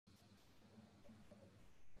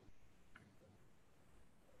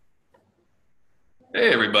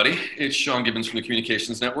Hey everybody, it's Sean Gibbons from the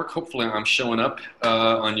Communications Network. Hopefully I'm showing up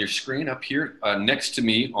on your screen up here. Next to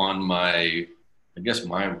me on my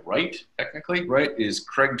right, technically, right, is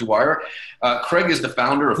Craig Dwyer. Craig is the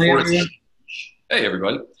founder of Hey For a everyone. Change. Hey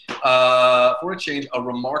everybody. For a Change, a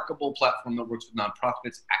remarkable platform that works with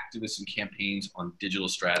nonprofits, activists, and campaigns on digital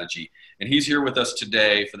strategy. And he's here with us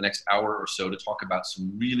today for the next hour or so to talk about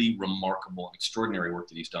some really remarkable and extraordinary work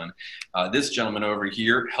that he's done. This gentleman over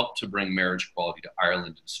here helped to bring marriage equality to Ireland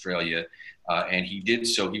and Australia. And he did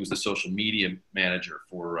so. He was the social media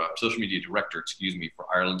social media director, excuse me, for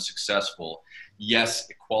Ireland's successful Yes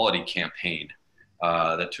Equality campaign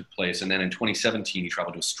that took place. And then in 2017, he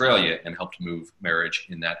traveled to Australia and helped move marriage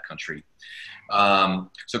in that country.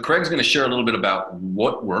 So Craig's going to share a little bit about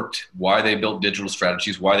what worked, why they built digital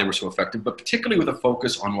strategies, why they were so effective, but particularly with a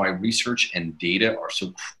focus on why research and data are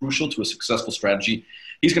so crucial to a successful strategy.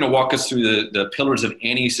 He's going to walk us through the pillars of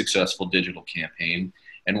any successful digital campaign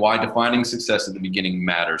and why defining success at the beginning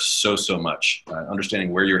matters so much.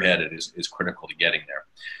 Understanding where you're headed is critical to getting there.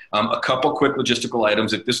 A couple quick logistical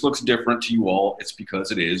items. If this looks different to you all, it's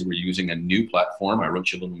because it is. We're using a new platform. I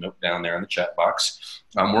wrote you a little note down there in the chat box.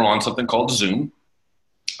 We're on something called Zoom.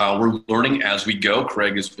 We're learning as we go.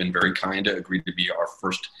 Craig has been very kind to agree to be our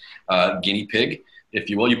first guinea pig,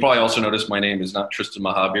 if you will. You probably also noticed my name is not Tristan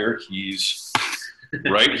Mahabir. He's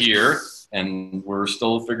right here. And we're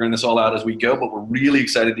still figuring this all out as we go, but we're really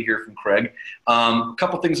excited to hear from Craig. A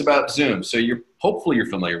couple things about Zoom. So hopefully you're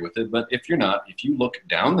familiar with it, but if you're not, if you look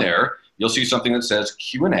down there, you'll see something that says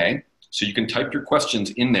Q&A. So you can type your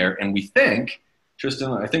questions in there. And we think,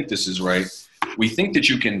 Tristan, I think this is right, we think that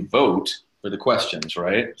you can vote for the questions,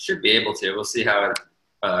 right? Should be able to. We'll see how it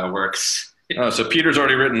works. So Peter's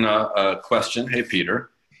already written a question. Hey,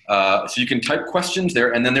 Peter. So you can type questions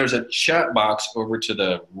there, and then there's a chat box over to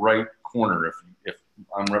the right corner if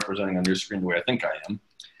I'm representing on your screen the way I think I am.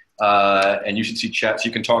 And you should see chats.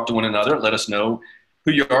 You can talk to one another. Let us know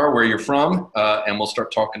who you are, where you're from, and we'll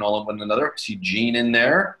start talking all of one another. I see Gene in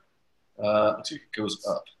there. Let's see if it goes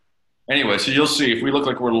up. Anyway, so you'll see if we look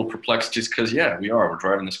like we're a little perplexed just because, yeah, we are. We're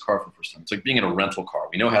driving this car for the first time. It's like being in a rental car.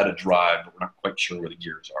 We know how to drive, but we're not quite sure where the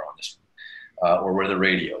gears are on this one or where the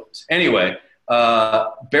radio is. Anyway,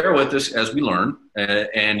 bear with us as we learn,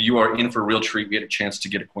 and you are in for a real treat. We had a chance to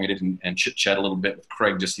get acquainted and chit-chat a little bit with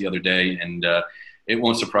Craig just the other day, and it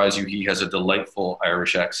won't surprise you, he has a delightful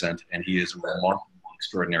Irish accent, and he is a remarkable,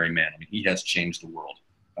 extraordinary man. I mean, he has changed the world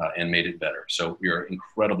and made it better. So we are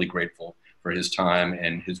incredibly grateful for his time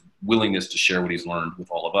and his willingness to share what he's learned with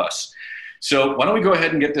all of us. So why don't we go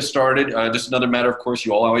ahead and get this started. Just another matter, of course,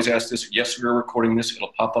 you all always ask this. Yes, we're recording this.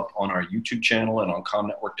 It'll pop up on our YouTube channel and on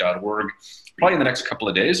comnetwork.org probably in the next couple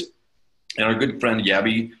of days. And our good friend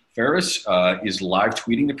Yabby Ferris is live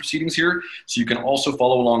tweeting the proceedings here. So you can also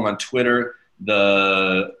follow along on Twitter.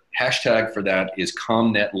 The hashtag for that is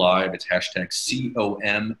ComNetLive. It's hashtag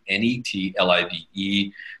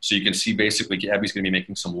COMNETLIVE. So you can see basically Yabby's going to be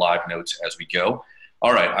making some live notes as we go.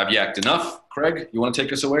 All right, I've yacked enough. Craig, you want to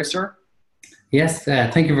take us away, sir? Yes,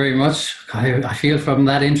 thank you very much. I feel from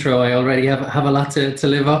that intro I already have a lot to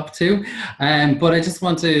live up to. But I just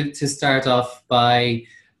want to start off by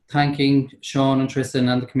thanking Sean and Tristan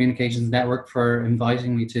and the Communications Network for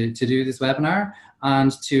inviting me to do this webinar,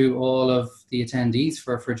 and to all of the attendees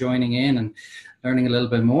for joining in and learning a little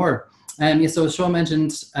bit more. Yeah, so as Sean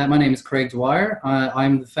mentioned, my name is Craig Dwyer.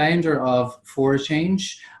 I'm the founder of For a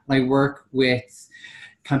Change. I work with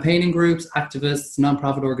campaigning groups, activists,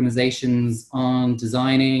 nonprofit organizations on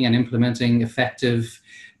designing and implementing effective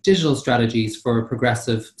digital strategies for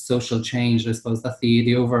progressive social change. I suppose that's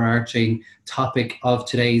the overarching topic of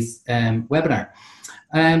today's webinar.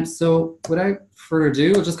 So without further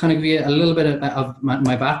ado, I'll just kind of give you a little bit of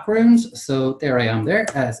my background. So there I am there.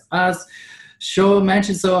 As Sean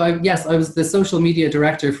mentioned, so I was the social media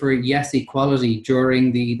director for Yes Equality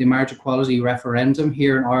during the Marriage Equality Referendum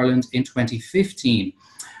here in Ireland in 2015.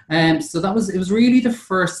 So it was really the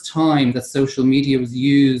first time that social media was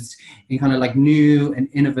used in kind of like new and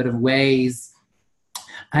innovative ways,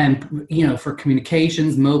 for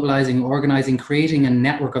communications, mobilizing, organizing, creating a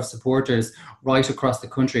network of supporters right across the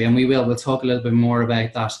country. And we'll talk a little bit more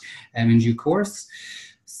about that in due course.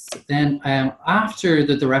 Then after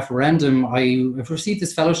the referendum, I received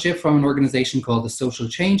this fellowship from an organization called the Social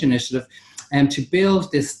Change Initiative to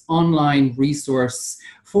build this online resource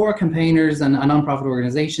for campaigners and nonprofit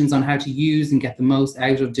organizations on how to use and get the most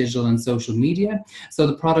out of digital and social media. So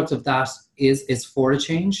the product of that is For a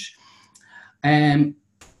Change.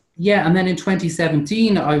 Yeah, and then in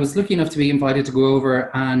 2017, I was lucky enough to be invited to go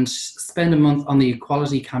over and spend a month on the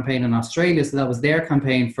equality campaign in Australia. So that was their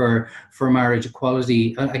campaign for marriage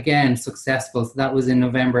equality. Again, successful. So that was in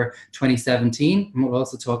November 2017. And we'll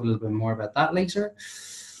also talk a little bit more about that later.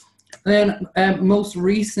 Then most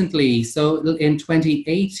recently, so in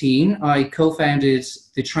 2018, I co-founded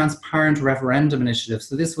the Transparent Referendum Initiative.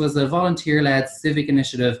 So this was a volunteer-led civic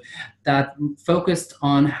initiative that focused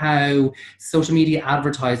on how social media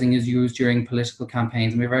advertising is used during political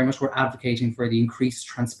campaigns. And we very much were advocating for the increased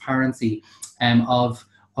transparency of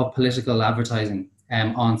political advertising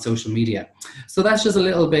on social media. So that's just a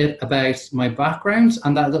little bit about my background,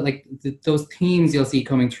 and that like those themes you'll see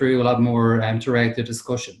coming through a lot more throughout the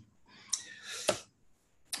discussion.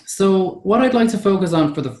 So what I'd like to focus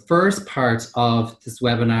on for the first part of this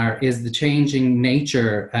webinar is the changing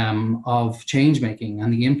nature of change making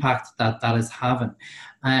and the impact that that is having.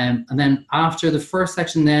 And then after the first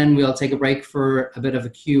section, then we'll take a break for a bit of a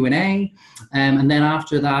Q&A. And then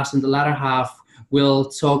after that, in the latter half, we'll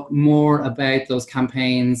talk more about those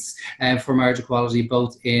campaigns for marriage equality,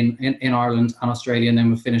 both in Ireland and Australia. And then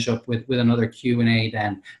we'll finish up with another Q&A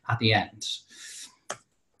then at the end.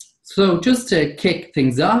 So just to kick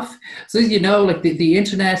things off, so as you know, like the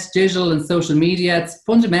internet, digital and social media, it's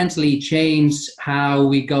fundamentally changed how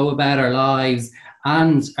we go about our lives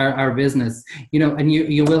and our business, you know, and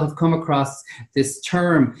you will have come across this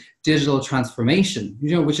term digital transformation,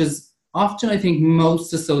 you know, which is often, I think,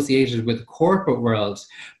 most associated with the corporate world.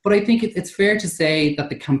 But I think it's fair to say that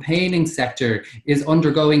the campaigning sector is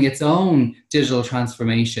undergoing its own digital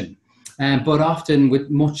transformation, but often with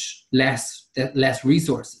much less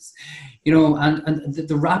resources. You know, and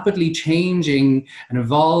the rapidly changing and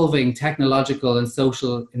evolving technological and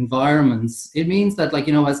social environments, it means that, like,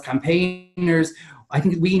 you know, as campaigners, I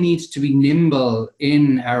think we need to be nimble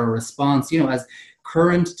in our response, you know, as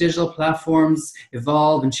current digital platforms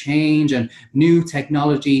evolve and change and new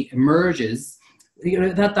technology emerges. You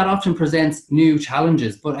know, that often presents new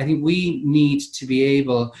challenges, but I think we need to be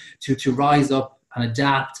able to rise up and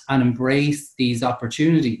adapt and embrace these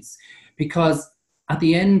opportunities, because at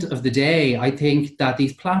the end of the day, I think that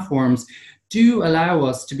these platforms do allow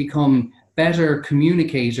us to become better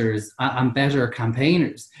communicators and better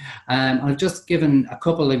campaigners. I've just given a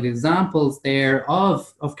couple of examples there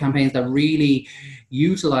of campaigns that really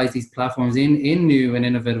utilize these platforms in new and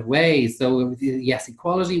innovative ways. So Yes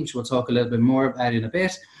Equality, which we'll talk a little bit more about in a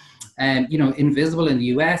bit. You know, Invisible in the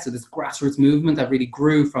US, so this grassroots movement that really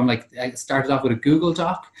grew from, like, started off with a Google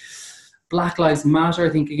Doc. Black Lives Matter, I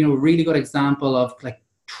think, you know, a really good example of, like,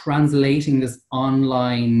 translating this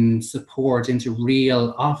online support into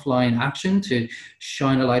real offline action to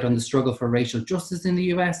shine a light on the struggle for racial justice in the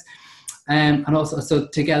US. And also, so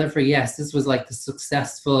Together for Yes, this was like the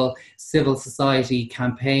successful civil society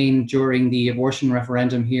campaign during the abortion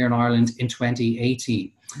referendum here in Ireland in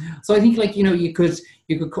 2018. So I think, like, you know, you could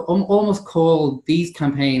almost call these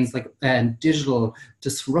campaigns like digital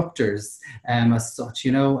disruptors as such,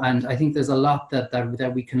 you know, and I think there's a lot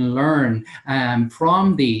that we can learn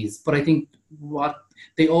from these. But I think what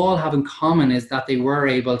they all have in common is that they were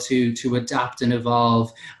able to adapt and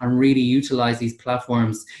evolve and really utilize these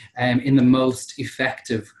platforms in the most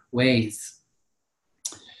effective ways.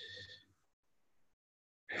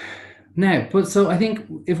 Now, so I think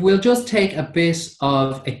if we'll just take a bit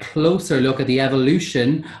of a closer look at the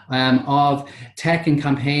evolution of tech and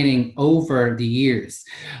campaigning over the years.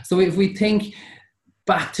 So if we think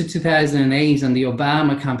back to 2008 and the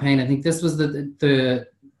Obama campaign, I think this was the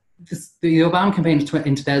Obama campaign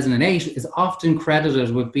in 2008 is often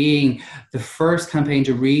credited with being the first campaign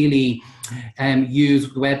to really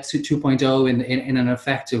use Web 2.0 in an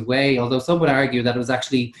effective way, although some would argue that it was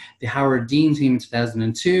actually the Howard Dean team in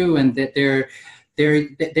 2002, and that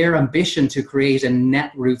their ambition to create a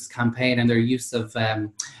Netroots campaign and their use of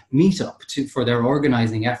Meetup for their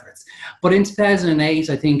organizing efforts. But in 2008,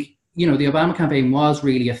 I think, you know, the Obama campaign was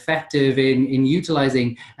really effective in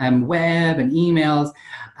utilizing web and emails,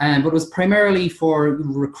 but it was primarily for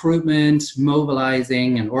recruitment,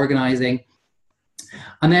 mobilizing and organizing.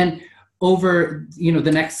 And then over, you know,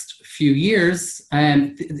 the next few years,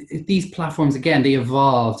 these platforms, again, they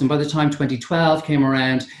evolved. And by the time 2012 came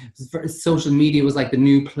around, social media was like the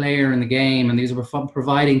new player in the game. And these were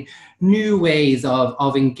providing new ways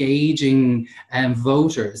of engaging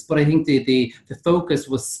voters. But I think the focus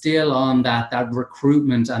was still on that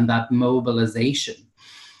recruitment and that mobilization.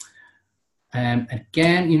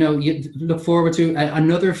 Again, you know, you look forward to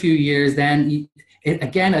another few years then.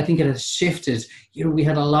 again, I think it has shifted. We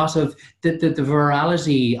had a lot of the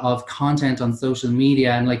virality of content on social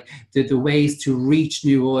media, and like the ways to reach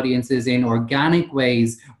new audiences in organic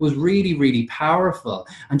ways was really, really powerful.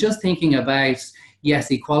 And just thinking about,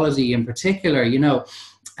 yes, equality in particular,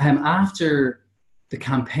 after the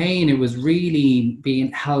campaign, it was really being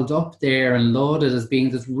held up there and lauded as being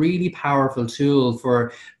this really powerful tool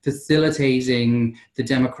for facilitating the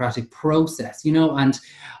democratic process, and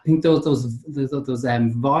I think those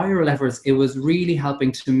viral efforts, it was really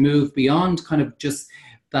helping to move beyond kind of just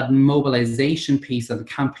that mobilization piece of the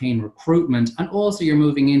campaign recruitment, and also you're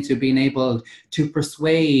moving into being able to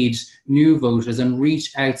persuade new voters and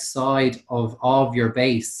reach outside of your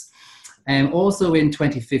base. And also in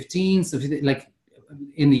 2015, so like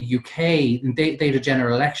in the UK, they had a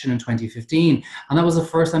general election in 2015, and that was the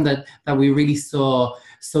first time that we really saw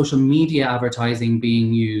social media advertising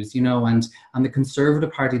being used, and the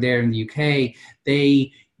Conservative Party there in the UK, they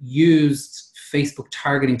used Facebook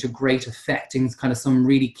targeting to great effect in kind of some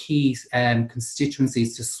really key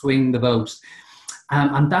constituencies to swing the vote.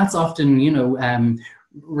 And that's often,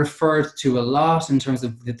 referred to a lot in terms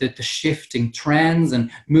of the shifting trends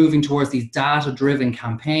and moving towards these data-driven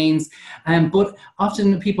campaigns. But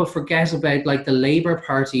often people forget about like the Labour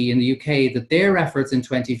Party in the UK, that their efforts in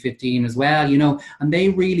 2015 as well, and they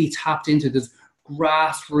really tapped into this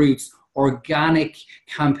grassroots organic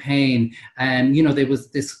campaign. There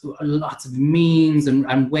was this lots of memes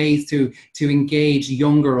and ways to engage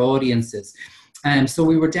younger audiences. So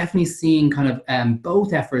we were definitely seeing kind of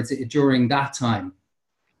both efforts during that time.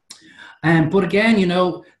 But again,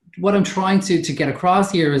 what I'm trying to get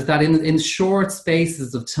across here is that in short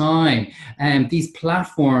spaces of time, these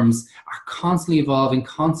platforms are constantly evolving,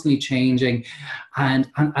 constantly changing, and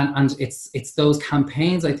it's those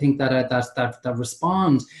campaigns, I think, that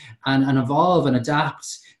respond and evolve and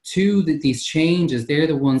adapt to these changes. They're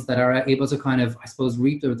the ones that are able to kind of, I suppose,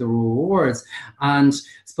 reap the rewards. And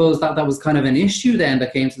I suppose that was kind of an issue then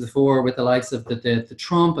that came to the fore with the likes of the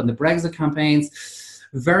Trump and the Brexit campaigns.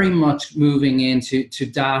 Very much moving into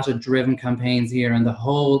data-driven campaigns here, and the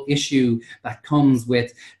whole issue that comes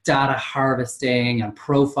with data harvesting and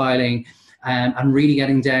profiling, and really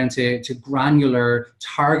getting down to granular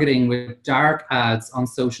targeting with dark ads on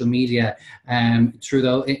social media,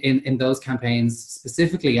 through in those campaigns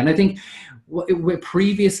specifically. And I think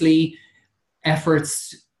previously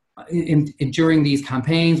efforts during these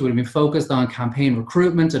campaigns would have been focused on campaign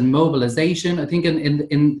recruitment and mobilization. I think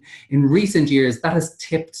in recent years that has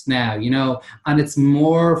tipped now, and it's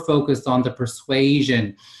more focused on the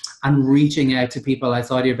persuasion and reaching out to people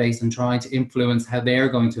outside your base and trying to influence how they're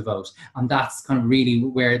going to vote. And that's kind of really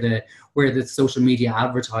where the social media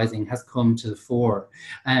advertising has come to the fore.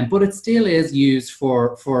 But it still is used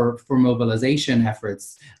for mobilization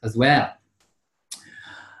efforts as well.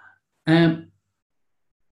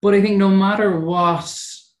 But I think no matter what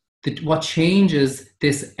changes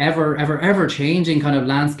this ever changing kind of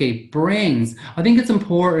landscape brings, I think it's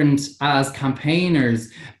important as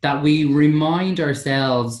campaigners that we remind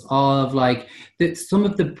ourselves of like some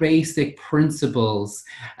of the basic principles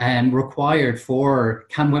required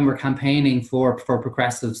when we're campaigning for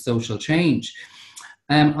progressive social change.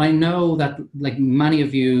 I know that like many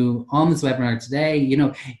of you on this webinar today,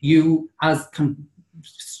 you as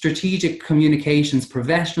strategic communications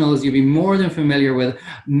professionals, you'll be more than familiar with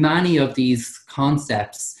many of these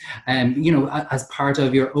concepts, as part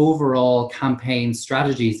of your overall campaign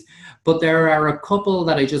strategies. But there are a couple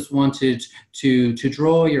that I just wanted to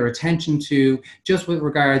draw your attention to, just with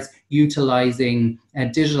regards utilizing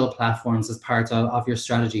digital platforms as part of your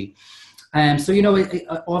strategy. So,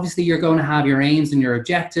 obviously you're going to have your aims and your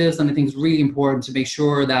objectives, and I think it's really important to make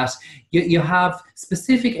sure that you have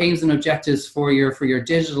specific aims and objectives for your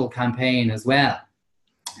digital campaign as well.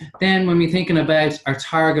 Then when we're thinking about our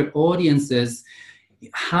target audiences,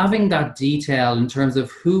 having that detail in terms of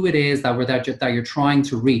who it is that you're trying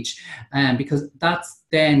to reach, because that's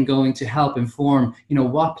then going to help inform,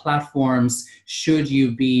 what platforms should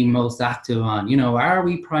you be most active on? Are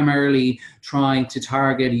we primarily trying to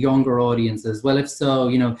target younger audiences? Well, if so,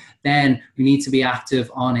 then we need to be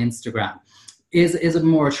active on Instagram. Is it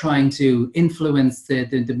more trying to influence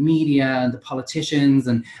the media and the politicians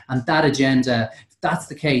and that agenda? If that's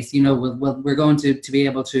the case, we're going to be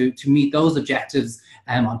able to meet those objectives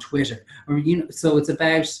on Twitter. Or, so it's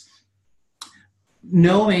about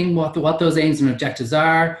knowing what those aims and objectives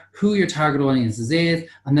are, who your target audiences is,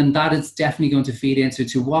 and then that is definitely going to feed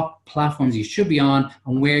into what platforms you should be on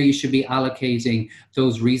and where you should be allocating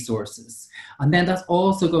those resources. And then that's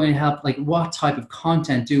also going to help, like, what type of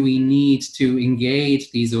content do we need to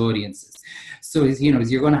engage these audiences? So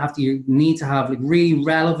you're going to have to, you need to have like really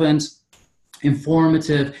relevant,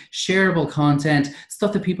 informative, shareable content,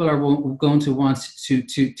 stuff that people are going to want to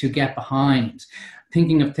get behind.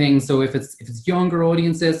 Thinking of things, so if it's younger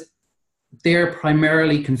audiences, they're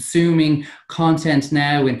primarily consuming content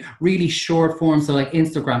now in really short form, so like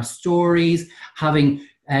Instagram stories, having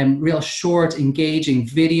real short, engaging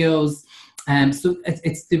videos. So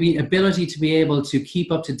it's the ability to be able to keep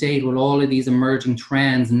up to date with all of these emerging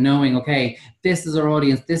trends, and knowing, okay, this is our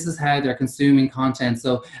audience, this is how they're consuming content.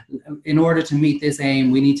 So in order to meet this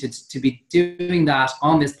aim, we need to be doing that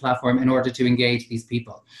on this platform in order to engage these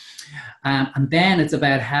people. And then it's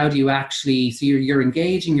about how do you actually, so you're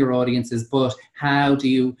engaging your audiences, but how do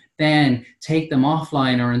you then take them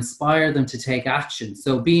offline or inspire them to take action?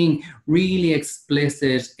 So being really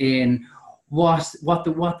explicit in what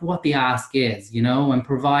the ask is, and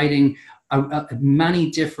providing many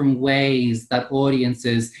different ways that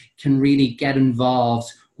audiences can really get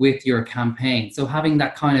involved with your campaign. So having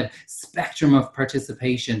that kind of spectrum of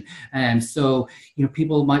participation. So,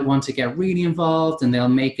 people might want to get really involved, and they'll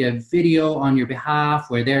make a video on your behalf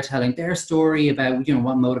where they're telling their story about,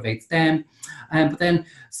 what motivates them. But then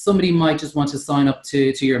somebody might just want to sign up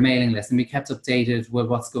to your mailing list and be kept updated with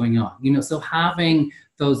what's going on. So having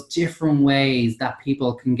those different ways that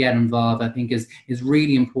people can get involved, I think is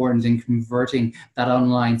really important in converting that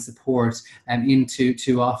online support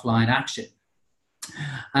into offline action.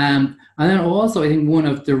 And then also, I think one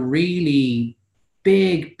of the really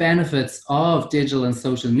big benefits of digital and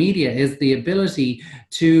social media is the ability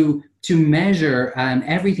to measure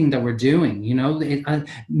everything that we're doing,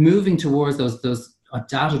 moving towards those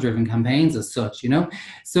data-driven campaigns as such,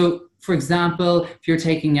 So, for example, if you're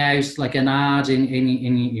taking out like an ad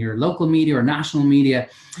in your local media or national media,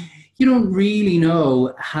 you don't really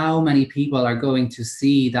know how many people are going to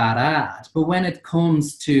see that ad. But when it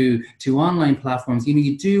comes to online platforms,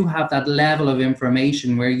 you do have that level of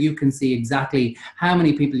information where you can see exactly how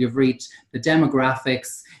many people you've reached, the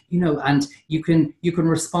demographics, and you can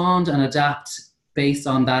respond and adapt based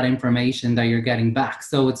on that information that you're getting back.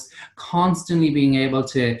 So it's constantly being able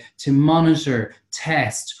to monitor,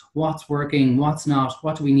 test what's working, what's not,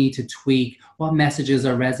 what do we need to tweak, what messages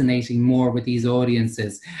are resonating more with these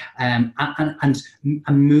audiences, and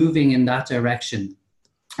moving in that direction.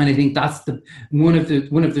 And I think that's one of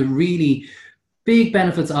the really big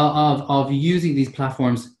benefits of using these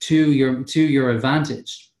platforms to your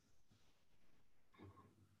advantage.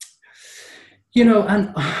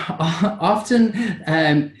 And often,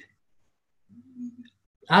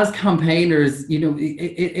 as campaigners,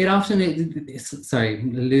 it often, sorry,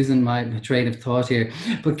 losing my train of thought here,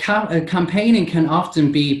 but campaigning can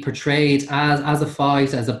often be portrayed as a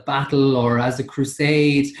fight, as a battle, or as a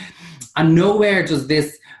crusade. And nowhere does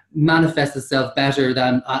this manifest itself better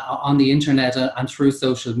than on the internet and through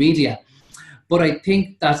social media. But I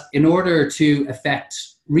think that in order to effect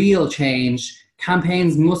real change,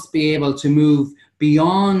 campaigns must be able to move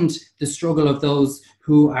beyond the struggle of those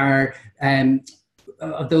who are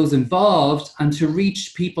of those involved, and to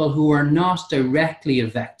reach people who are not directly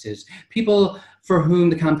affected, people for whom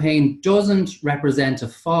the campaign doesn't represent a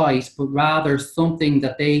fight, but rather something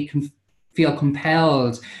that they can feel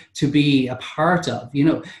compelled to be a part of,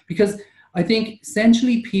 because I think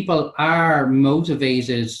essentially people are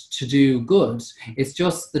motivated to do good. It's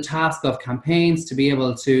just the task of campaigns to be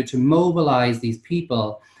able to mobilize these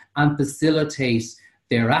people and facilitate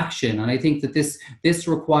their action. And I think that this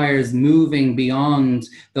requires moving beyond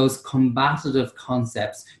those combative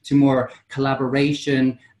concepts to more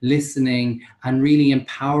collaboration, listening, and really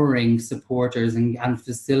empowering supporters and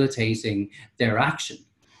facilitating their action.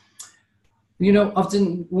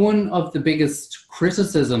 Often one of the biggest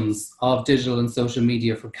criticisms of digital and social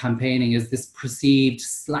media for campaigning is this perceived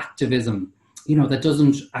slacktivism, that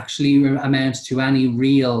doesn't actually amount to any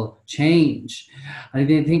real change. And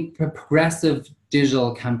I think progressive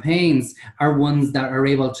digital campaigns are ones that are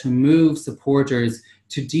able to move supporters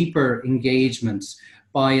to deeper engagement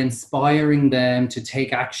by inspiring them to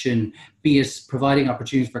take action, be it providing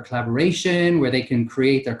opportunities for collaboration where they can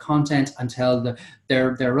create their content and tell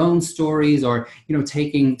their own stories, or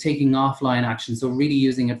taking offline action. So really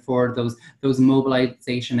using it for those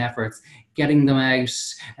mobilization efforts, getting them out,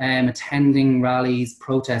 attending rallies,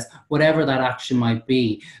 protests, whatever that action might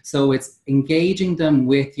be. So it's engaging them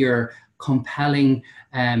with your compelling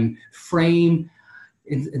frame,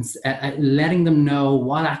 letting them know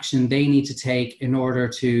what action they need to take in order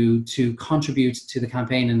to contribute to the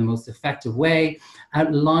campaign in the most effective way,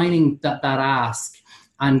 outlining that ask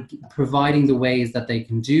and providing the ways that they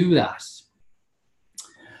can do that.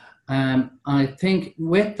 I think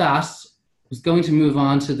with that, was going to move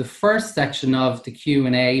on to the first section of the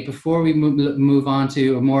Q&A before we move on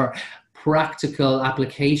to a more practical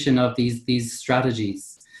application of these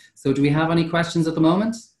strategies. So do we have any questions at the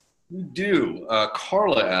moment? We do.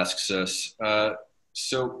 Carla asks us,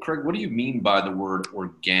 so Craig, what do you mean by the word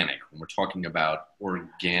organic when we're talking about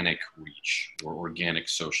organic reach or organic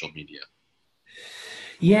social media?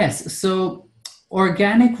 Yes, so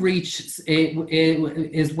organic reach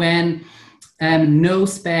is when no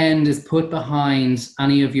spend is put behind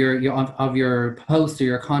any of your posts or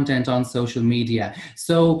your content on social media.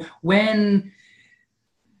 So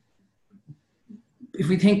if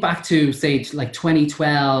we think back to, say, like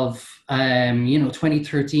 2012,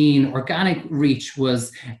 2013, organic reach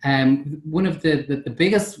was one of the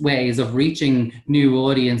biggest ways of reaching new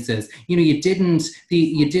audiences. You didn't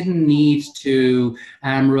need to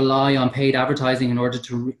rely on paid advertising in order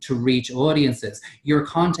to reach audiences. Your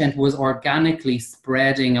content was organically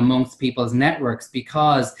spreading amongst people's networks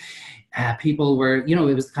because people were,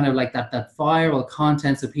 it was kind of like that viral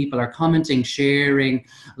content. So people are commenting, sharing,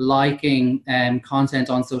 liking content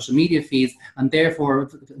on social media feeds, and therefore,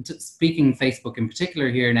 speaking Facebook in particular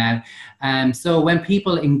here now. So when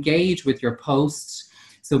people engage with your posts,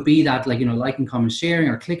 so be that like, liking, comment, sharing,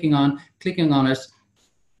 or clicking on it,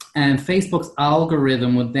 and Facebook's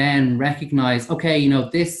algorithm would then recognize, okay,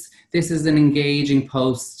 this is an engaging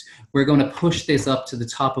post. We're going to push this up to the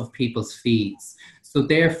top of people's feeds. So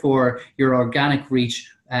therefore, your organic reach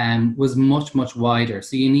was much, much wider.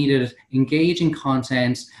 So you needed engaging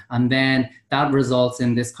content, and then that results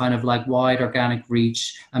in this kind of like wide organic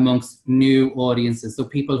reach amongst new audiences. So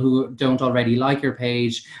people who don't already like your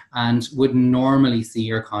page and wouldn't normally see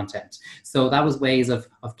your content. So that was ways of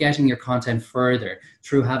getting your content further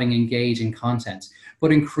through having engaging content.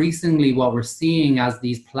 But increasingly what we're seeing as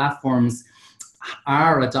these platforms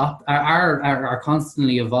are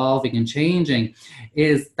constantly evolving and changing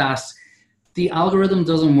is that the algorithm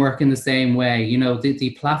doesn't work in the same way.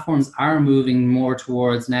 The platforms are moving more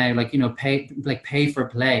towards now, pay for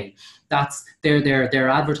play. That's their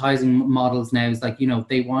advertising models now is like,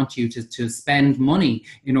 they want you to spend money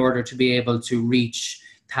in order to be able to reach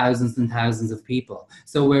thousands and thousands of people.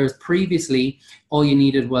 So whereas previously all you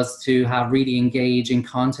needed was to have really engaging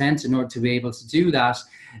content in order to be able to do that,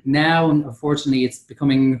 now, unfortunately, it's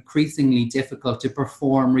becoming increasingly difficult to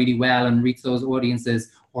perform really well and reach those audiences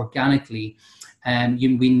organically.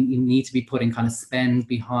 You need to be putting kind of spend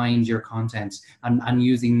behind your content and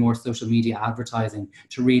using more social media advertising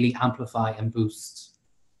to really amplify and boost.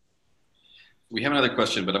 We have another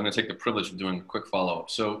question, but I'm going to take the privilege of doing a quick follow-up.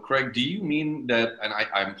 So, Craig, do you mean that, and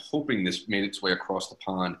I'm hoping this made its way across the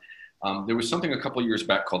pond, there was something a couple of years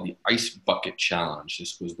back called the Ice Bucket Challenge.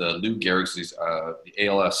 This was the Lou Gehrig's, the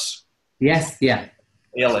ALS. Yes, yeah.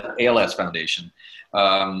 ALS Foundation.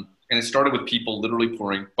 And it started with people literally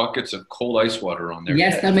pouring buckets of cold ice water on their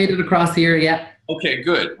Yes, heads. that made it across here, yeah. Okay,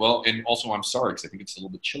 good. Well, and also I'm sorry because I think it's a little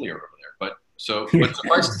bit chillier over there. But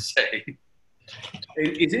suffice to say,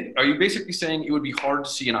 are you basically saying it would be hard to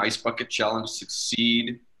see an Ice Bucket Challenge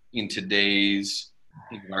succeed in today's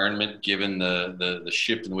environment, given the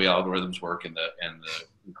shift in the way algorithms work and the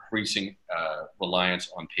increasing reliance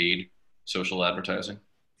on paid social advertising?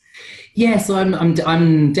 Yeah, so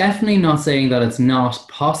I'm definitely not saying that it's not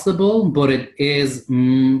possible, but it is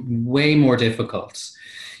way more difficult.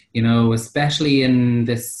 Especially in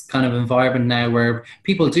this kind of environment now where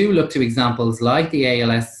people do look to examples like the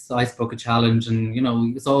ALS Ice Bucket Challenge, and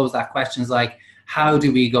it's always that question is like, how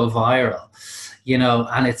do we go viral?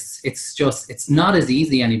 And it's not as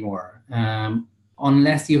easy anymore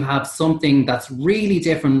unless you have something that's really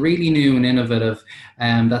different, really new and innovative,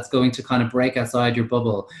 that's going to kind of break outside your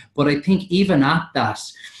bubble. But I think even at that,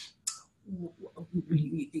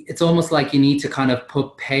 it's almost like you need to kind of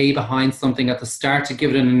put pay behind something at the start to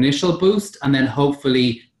give it an initial boost, and then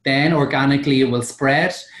hopefully then organically it will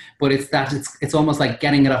spread. But it's almost like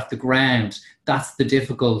getting it off the ground. That's the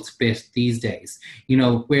difficult bit these days.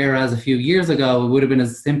 Whereas a few years ago, it would have been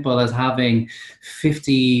as simple as having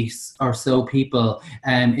 50 or so people.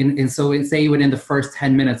 So say within the first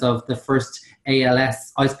 10 minutes of the first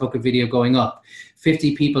ALS Ice Bucket video going up,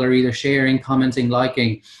 50 people are either sharing, commenting,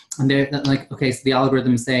 liking, and they're like, okay, so the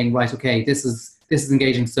algorithm is saying, right, okay, this is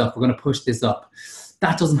engaging stuff. We're going to push this up.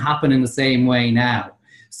 That doesn't happen in the same way now.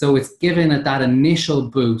 So it's given it that initial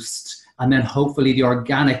boost, and then hopefully the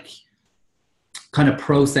organic kind of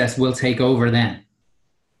process will take over then.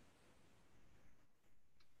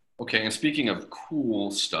 Okay, and speaking of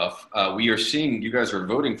cool stuff, we are seeing, you guys are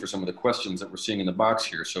voting for some of the questions that we're seeing in the box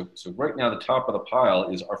here. So right now, the top of the pile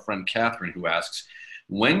is our friend Catherine, who asks,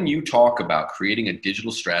 When you talk about creating a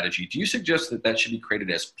digital strategy, do you suggest that that should be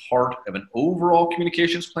created as part of an overall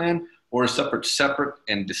communications plan, or a something separate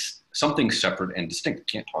and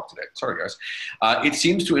distinct? Can't talk today. Sorry, guys. It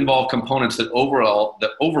seems to involve components that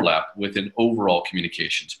overlap with an overall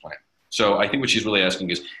communications plan. So I think what she's really asking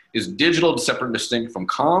is digital separate and distinct from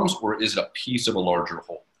comms, or is it a piece of a larger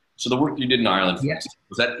whole? So the work you did in Ireland, for instance,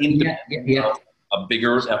 was that independent of a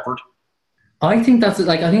bigger effort? I think that's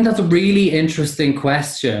a really interesting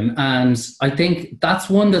question, and I think that's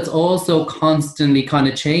one that's also constantly kind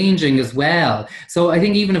of changing as well. So I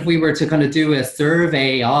think even if we were to kind of do a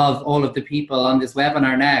survey of all of the people on this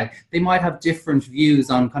webinar now, they might have different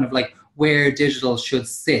views on kind of like where digital should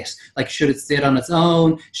sit. Like, should it sit on its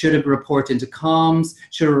own? Should it report into comms?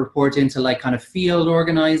 Should it report into like kind of field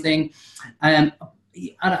organizing? And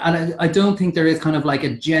I don't think there is kind of like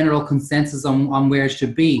a general consensus on where it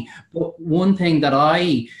should be. But one thing that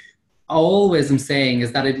I always am saying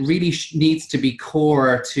is that it really needs to be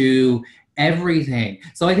core to everything.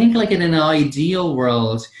 So I think like in an ideal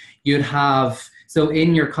world, you'd have, so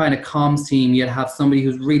in your kind of comms team, you'd have somebody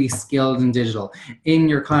who's really skilled in digital. In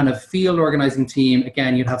your kind of field organizing team,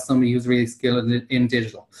 again, you'd have somebody who's really skilled in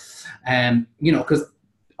digital. You know, because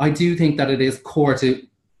I do think that it is core to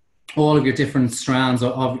all of your different strands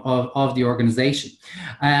of the organization.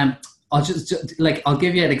 I'll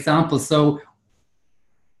give you an example. So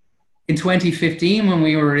in 2015, when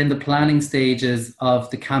we were in the planning stages of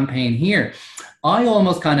the campaign here, I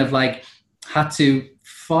almost kind of like had to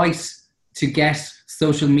fight to get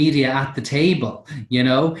social media at the table, you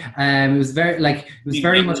know. It was very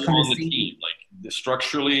much kind of the team, like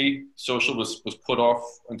structurally social was put off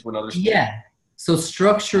into another stage. Yeah. So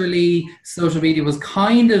structurally, social media was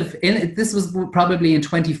kind of this was probably in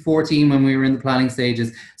 2014 when we were in the planning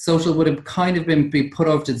stages. Social would have kind of been put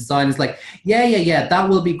over to design. It's like, yeah, that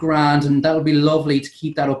will be grand and that would be lovely to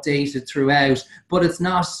keep that updated throughout. But it's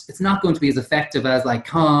not going to be as effective as like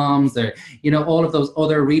comms or, you know, all of those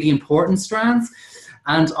other really important strands.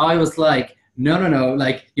 And I was like, no,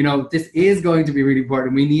 like, you know, this is going to be really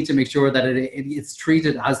important. We need to make sure that it's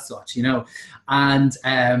treated as such, you know. And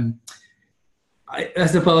I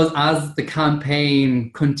suppose as the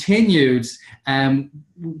campaign continued, the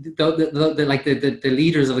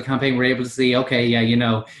leaders of the campaign were able to see, okay, yeah, you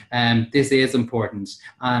know, this is important,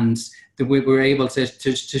 and we were able to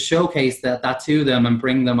showcase that to them and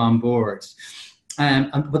bring them on board.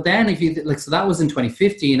 But then if you so that was in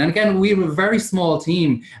 2015, and again we were a very small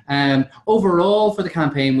team. Overall for the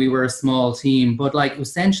campaign we were a small team, but like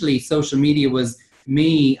essentially social media was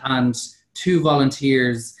me and 2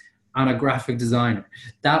 volunteers and a graphic designer.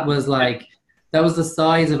 That was the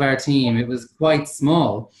size of our team. It was quite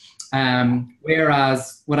small.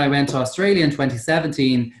 Whereas when I went to Australia in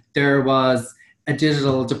 2017, there was a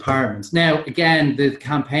digital department. Now, again, the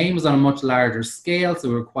campaign was on a much larger scale, so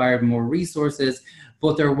it required more resources,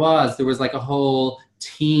 but there was like a whole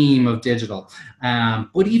team of digital.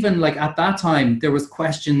 But even like at that time, there was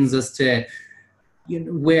questions as to, you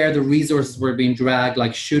know, where the resources were being dragged.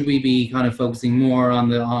 Like, should we be kind of focusing more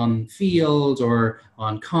on field or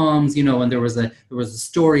on comms, you know? And there was a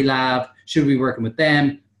story lab. Should we be working with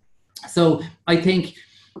them? So I think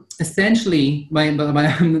essentially my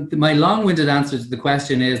long-winded answer to the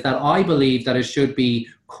question is that I believe that it should be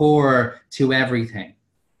core to everything.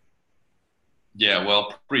 Yeah,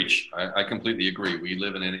 well, preach. I completely agree. We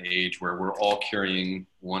live in an age where we're all carrying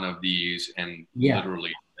one of these and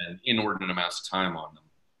literally spend inordinate amounts of time on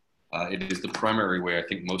them. It is the primary way I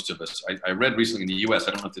think most of us, I read recently in the US,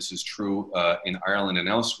 I don't know if this is true in Ireland and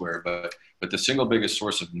elsewhere, but the single biggest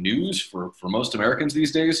source of news for most Americans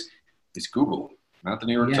these days is Google. Not the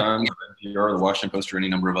New York Times, or NPR, or the Washington Post, or any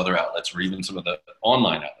number of other outlets, or even some of the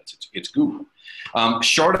online outlets. It's Google.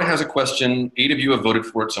 Sharda has a question. 8 of you have voted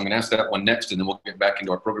for it, so I'm going to ask that one next, and then we'll get back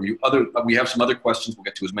into our program. We have some other questions. We'll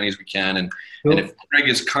get to as many as we can. And if Craig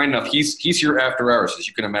is kind enough, he's here after hours, as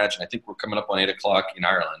you can imagine. I think we're coming up on 8 o'clock in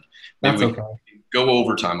Ireland. Maybe we can go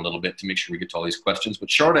overtime a little bit to make sure we get to all these questions. But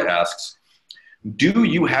Sharda asks, do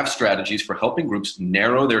you have strategies for helping groups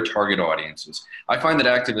narrow their target audiences? I find that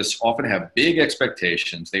activists often have big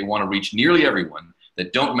expectations. They want to reach nearly everyone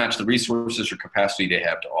that don't match the resources or capacity they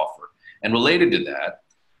have to offer. And related to that,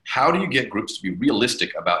 how do you get groups to be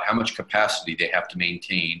realistic about how much capacity they have to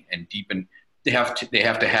maintain and deepen, they have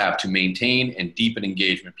to maintain and deepen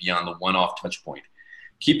engagement beyond the one-off touch point,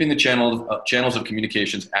 keeping the channels of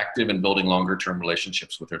communications active and building longer-term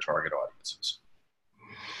relationships with their target audiences?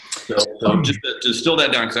 So just to distill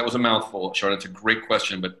that down, because that was a mouthful, Charlotte, it's a great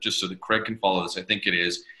question, but just so that Craig can follow this, I think it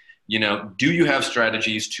is, do you have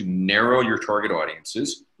strategies to narrow your target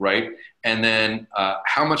audiences, right? And then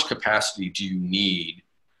how much capacity do you need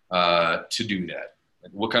to do that?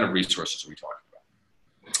 What kind of resources are we talking about?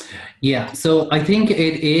 Yeah, so I think it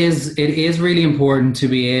is really important to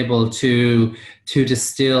be able to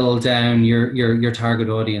distill down your target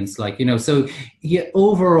audience. So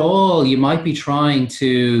overall you might be trying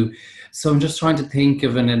to. So I'm just trying to think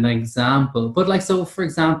of an example. But so for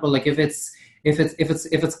example, if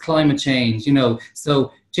it's climate change,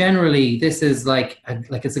 so generally this is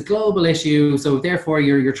it's a global issue. So therefore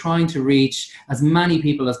you're trying to reach as many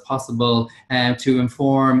people as possible to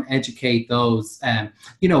inform, educate those,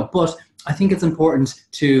 but I think it's important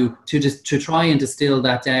to try and distill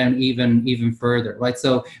that down even further, right?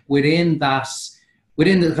 So within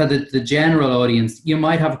the general audience, you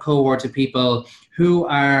might have a cohort of people who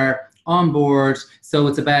are on board. So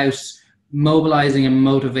it's about mobilizing and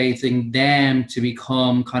motivating them to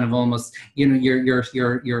become kind of almost,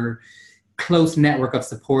 your close network of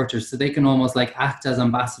supporters, so they can almost act as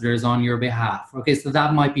ambassadors on your behalf. Okay, so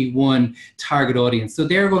that might be one target audience. So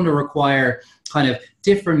they're going to require kind of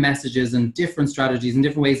different messages and different strategies and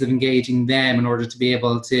different ways of engaging them in order to be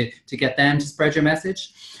able to get them to spread your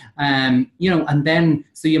message. And then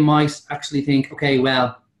so you might actually think, okay,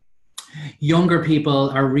 well, younger people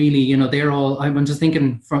are really, they're all, I'm just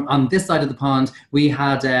thinking from on this side of the pond, we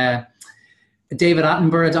had a David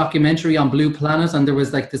Attenborough documentary on Blue Planet, and there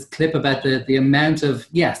was this clip about the amount of,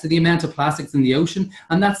 the amount of plastics in the ocean.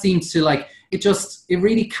 And that seems to it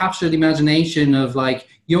really captured the imagination of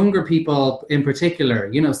younger people in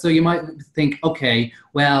particular, so you might think, okay,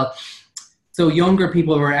 well, so younger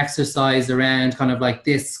people were exercised around kind of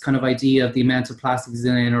this kind of idea of the amount of plastics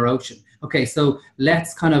in our ocean. Okay, so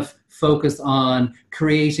let's kind of focus on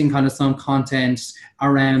creating kind of some content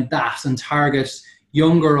around that and target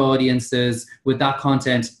younger audiences with that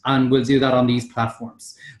content, and we'll do that on these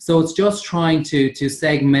platforms. So it's just trying to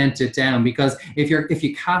segment it down, because if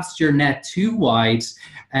you cast your net too wide,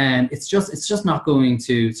 it's just not going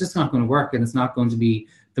to work, and it's not going to be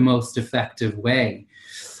the most effective way.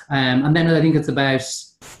 And then I think it's about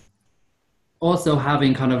also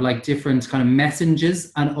having kind of different kind of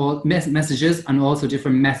messages and also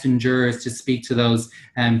different messengers to speak to those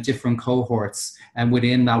different cohorts and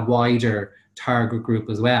within that wider target group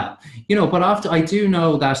as well. But after, I do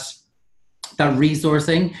know that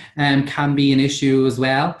resourcing can be an issue as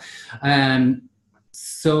well.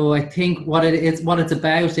 So I think what it's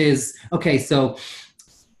about is, okay, so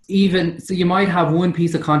you might have one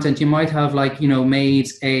piece of content, you might have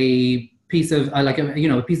made a piece of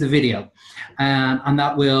a piece of video, and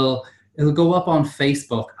it'll go up on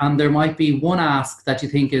Facebook, and there might be one ask that you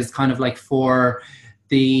think is kind of for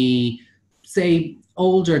the, say,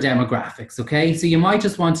 older demographics. Okay, so you might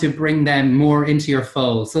just want to bring them more into your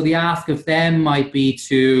fold. So the ask of them might be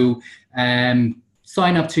to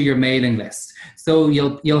sign up to your mailing list. So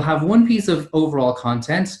you'll have one piece of overall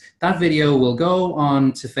content. That video will go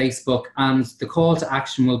on to Facebook, and the call to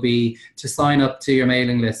action will be to sign up to your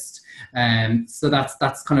mailing list. So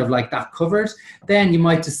that's kind of that covered. Then you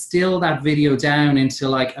might distill that video down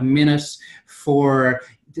into a minute for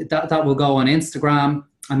that will go on Instagram,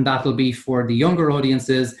 and that'll be for the younger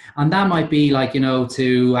audiences. And that might be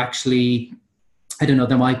to actually, I don't know,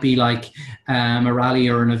 there might be a rally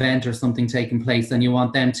or an event or something taking place, and you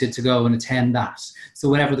want them to go and attend that. So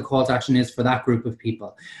whatever the call to action is for that group of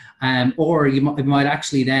people. Or you might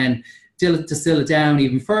actually then distill it down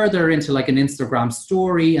even further into an Instagram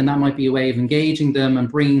story, and that might be a way of engaging them and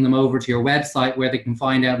bringing them over to your website where they can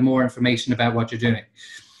find out more information about what you're doing.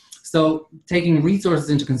 So taking resources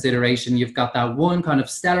into consideration, you've got that one kind of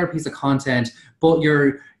stellar piece of content, but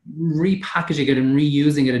you're repackaging it and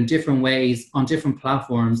reusing it in different ways on different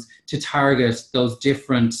platforms to target those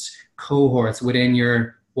different cohorts within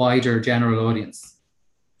your wider general audience.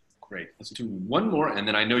 Great. Let's do one more, and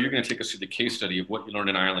then I know you're going to take us through the case study of what you learned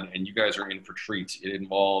in Ireland, and you guys are in for treats. It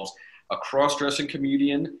involves a cross-dressing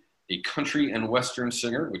comedian, a country and western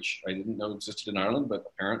singer, which I didn't know existed in Ireland, but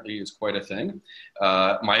apparently is quite a thing.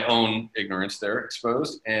 My own ignorance there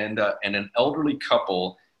exposed, and an elderly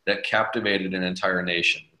couple that captivated an entire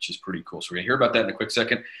nation, which is pretty cool. So we're going to hear about that in a quick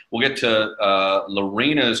second. We'll get to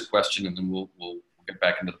Lorena's question, and then we'll get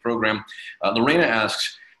back into the program. Lorena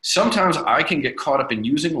asks, sometimes I can get caught up in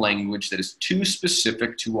using language that is too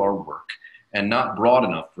specific to our work and not broad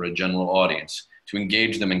enough for a general audience to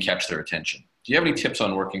engage them and catch their attention. Do you have any tips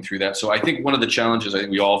on working through that? So I think one of the challenges I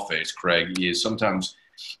think we all face, Craig, is sometimes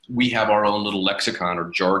we have our own little lexicon or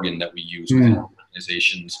jargon that we use within our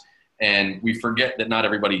organizations, and we forget that not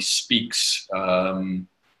everybody speaks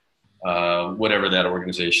whatever that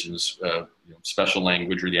organization's special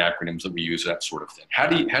language or the acronyms that we use, that sort of thing. How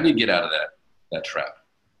do you get out of that trap?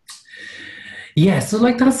 Yeah, so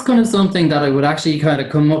like that's kind of something that I would actually kind of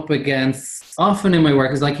come up against often in my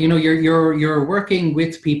work. Is like, you're working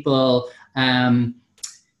with people,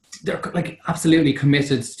 they're like absolutely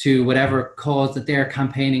committed to whatever cause that they're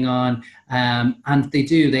campaigning on, and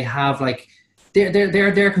they have like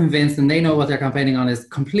they're convinced and they know what they're campaigning on is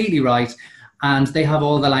completely right, and they have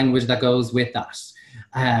all the language that goes with that,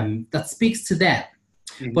 that speaks to them.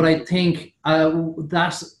 Mm-hmm. But I think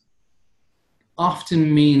that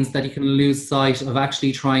often means that you can lose sight of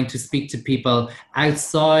actually trying to speak to people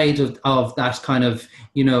outside of that kind of,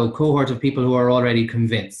 cohort of people who are already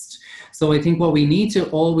convinced. So I think what we need to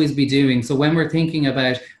always be doing, so when we're thinking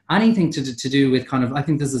about anything to do with kind of, I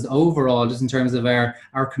think this is overall just in terms of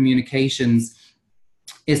our communications,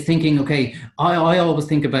 is thinking, okay, I always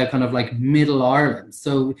think about kind of like middle Ireland.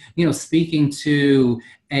 So, speaking to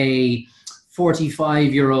a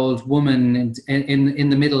 45-year-old woman in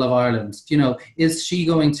the middle of Ireland, is she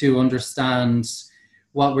going to understand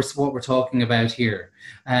what we're talking about here?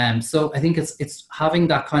 So I think it's having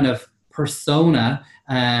that kind of persona,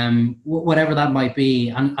 whatever that might be,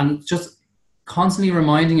 and just constantly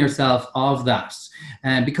reminding yourself of that,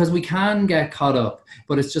 because we can get caught up,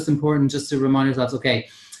 but it's just important just to remind ourselves, okay,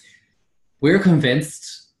 we're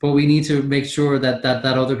convinced, but we need to make sure that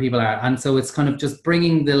other people are. And so it's kind of just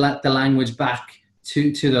bringing the language back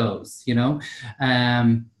to those,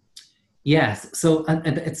 yes. So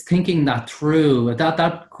it's thinking that through.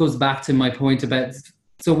 That goes back to my point about,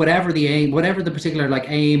 so whatever the aim, whatever the particular like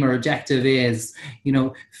aim or objective is,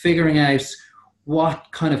 figuring out what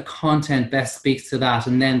kind of content best speaks to that,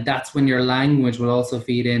 and then that's when your language will also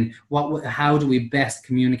feed in. How do we best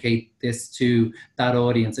communicate this to that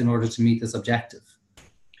audience in order to meet this objective?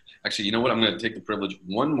 Actually, you know what? I'm going to take the privilege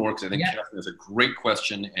one more, because I think Catherine has a great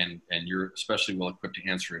question, and you're especially well equipped to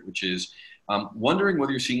answer it, which is wondering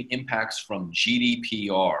whether you're seeing impacts from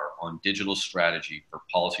GDPR on digital strategy for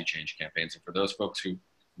policy change campaigns. And for those folks who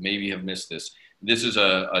maybe have missed this, this is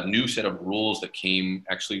a new set of rules that came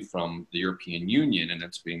actually from the European Union, and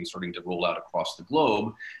it's starting to roll out across the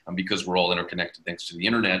globe, because we're all interconnected thanks to the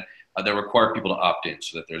internet, that require people to opt in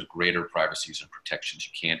so that there's greater privacies and protections.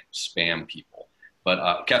 You can't spam people.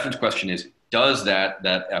 But Catherine's question is, does that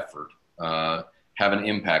effort have an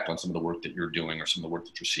impact on some of the work that you're doing or some of the work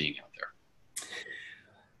that you're seeing out there?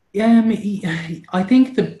 Yeah, I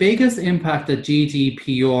think the biggest impact that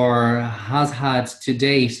GDPR has had to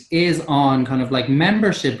date is on kind of like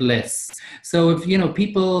membership lists. So if,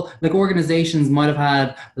 people, like organizations might have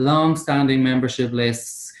had long-standing membership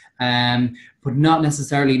lists, but not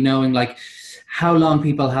necessarily knowing like how long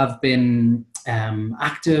people have been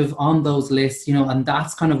active on those lists, and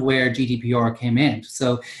that's kind of where GDPR came in.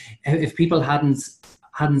 So if people hadn't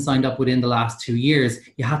signed up within the last 2 years,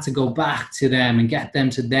 you had to go back to them and get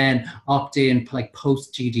them to then opt in like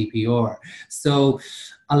post GDPR. So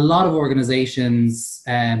a lot of organizations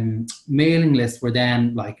mailing lists were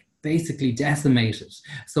then like basically decimated.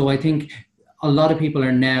 So I think a lot of people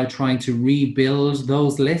are now trying to rebuild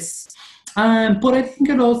those lists. But I think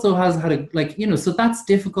it also has had so that's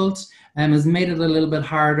difficult, has made it a little bit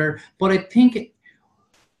harder. But I think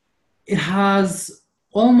it has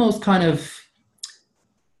almost kind of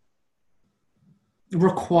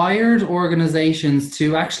required organizations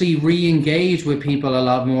to actually re-engage with people a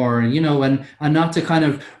lot more, and not to kind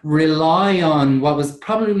of rely on what was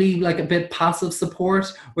probably like a bit passive support,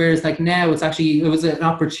 whereas like now it was an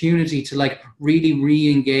opportunity to like really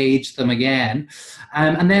re-engage them again,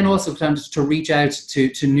 and then also to reach out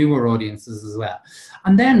to newer audiences as well.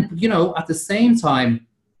 And then at the same time,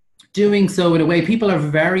 doing so in a way, people are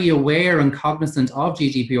very aware and cognizant of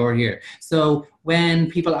GDPR here. So when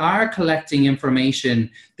people are collecting information,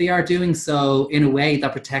 they are doing so in a way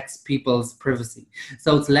that protects people's privacy.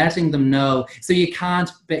 So it's letting them know. So you can't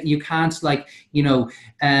like,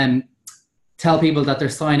 tell people that they're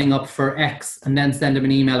signing up for X and then send them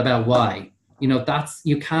an email about Y.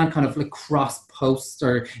 You can't kind of like cross post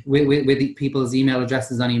or with people's email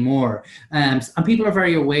addresses anymore. And people are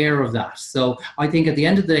very aware of that. So I think at the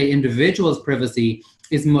end of the day, individuals' privacy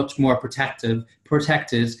is much more protected.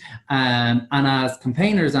 And as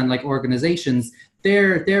campaigners and like organizations,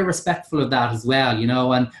 they're respectful of that as well,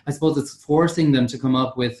 and I suppose it's forcing them to come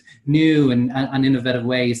up with new and innovative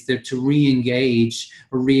ways to re-engage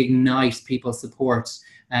or reignite people's support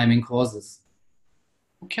in causes.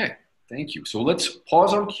 Okay. Thank you. So let's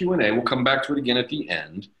pause on Q&A. We'll come back to it again at the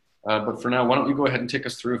end. But for now, why don't you go ahead and take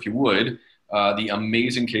us through, if you would, the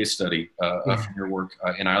amazing case study from your work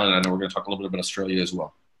in Ireland. I know we're going to talk a little bit about Australia as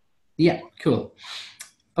well. Yeah, cool.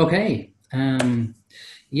 Okay.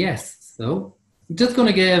 Yes. So just going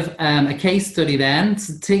to give a case study then,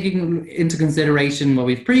 taking into consideration what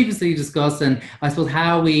we've previously discussed and I suppose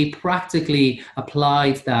how we practically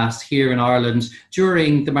applied that here in Ireland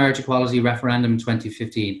during the Marriage Equality Referendum in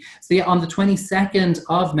 2015. So yeah, on the 22nd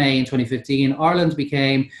of May in 2015, Ireland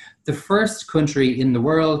became the first country in the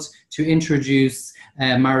world to introduce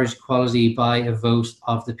marriage equality by a vote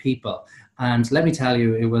of the people. And let me tell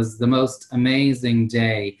you, it was the most amazing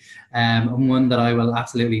day, and one that I will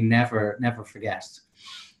absolutely never forget.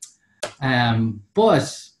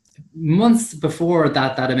 But months before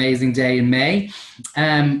that amazing day in May,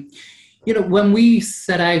 when we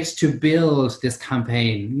set out to build this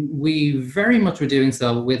campaign, we very much were doing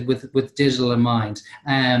so with digital in mind.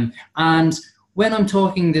 And when I'm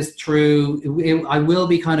talking this through, I will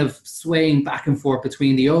be kind of swaying back and forth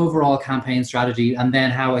between the overall campaign strategy and then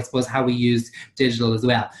how we used digital as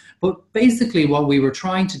well. But basically what we were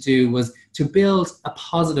trying to do was to build a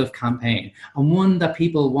positive campaign and one that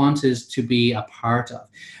people wanted to be a part of.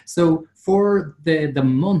 So for the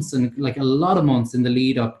months, and like a lot of months in the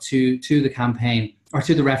lead up to the campaign or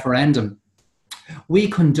to the referendum, we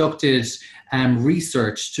conducted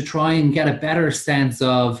research to try and get a better sense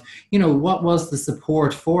of, what was the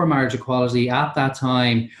support for marriage equality at that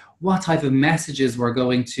time, what type of messages were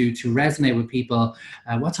going to resonate with people,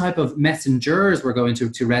 what type of messengers were going to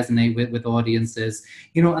resonate with audiences,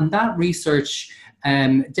 and that research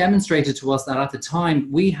demonstrated to us that at the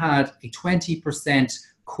time we had a 20%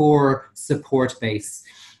 core support base.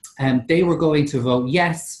 They were going to vote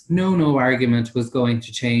yes, no argument was going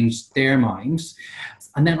to change their mind.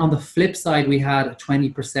 And then on the flip side, we had a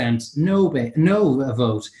 20% no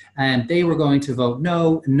vote, and they were going to vote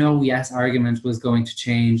no yes argument was going to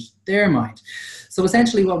change their mind. So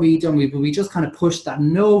essentially what we done, we just kind of pushed that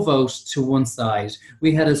no vote to one side.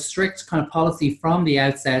 We had a strict kind of policy from the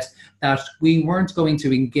outset that we weren't going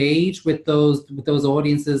to engage with those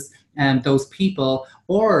audiences and those people,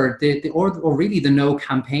 or really the no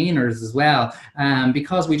campaigners as well,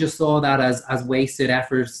 because we just saw that as wasted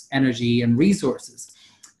efforts, energy, and resources.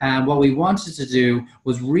 And what we wanted to do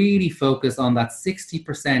was really focus on that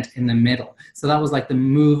 60% in the middle. So that was like the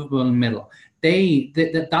movable middle.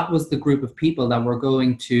 That was the group of people that were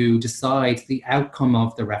going to decide the outcome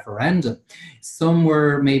of the referendum. Some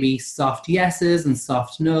were maybe soft yeses and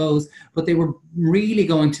soft nos, but they were really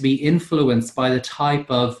going to be influenced by the type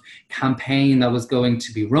of campaign that was going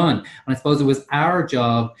to be run. And I suppose it was our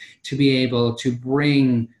job to be able to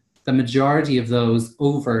bring the majority of those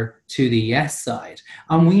over to the yes side.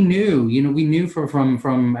 And we knew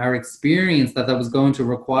from our experience that was going to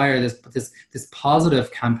require this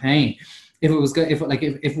positive campaign.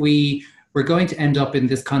 If we were going to end up in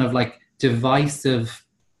this kind of like divisive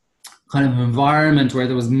kind of environment where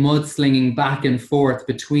there was mudslinging back and forth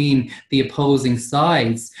between the opposing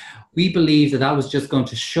sides, we believed that was just going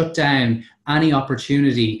to shut down any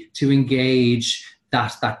opportunity to engage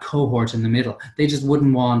that cohort in the middle. They just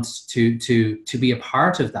wouldn't want to be a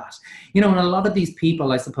part of that. And a lot of these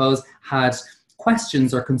people, I suppose, had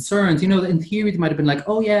questions or concerns. In theory, they might have been like,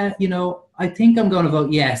 oh yeah, I think I'm going to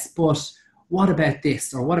vote yes, but what about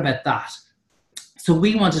this or what about that? So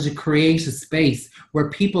we wanted to create a space where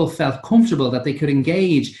people felt comfortable that they could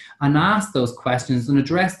engage and ask those questions and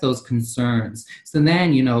address those concerns. So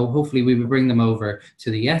then, hopefully we would bring them over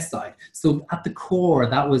to the yes side. So at the core,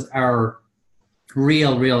 that was our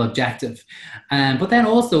real objective. But then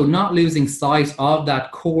also not losing sight of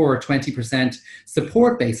that core 20%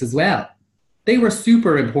 support base as well. They were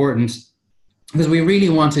super important because we really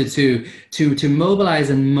wanted to mobilize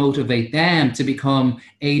and motivate them to become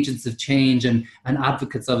agents of change and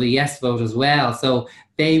advocates of the yes vote as well. So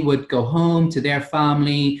they would go home to their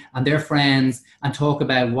family and their friends and talk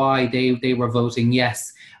about why they were voting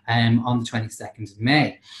yes on the 22nd of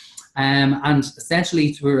May. And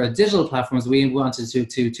essentially through our digital platforms, we wanted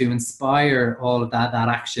to inspire all of that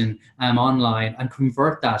action online and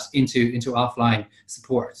convert that into offline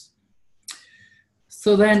support.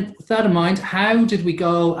 So then, with that in mind, how did we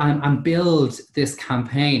go and build this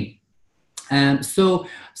campaign? So I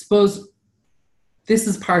suppose this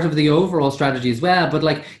is part of the overall strategy as well, but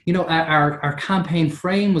our campaign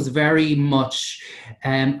frame was very much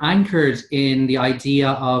anchored in the idea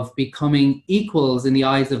of becoming equals in the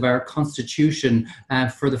eyes of our constitution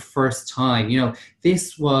for the first time.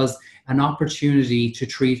 This was an opportunity to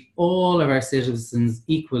treat all of our citizens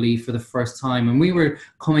equally for the first time. And we were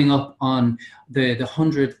coming up on the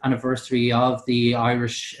 100th anniversary of the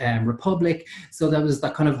Irish Republic. So that was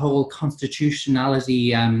that kind of whole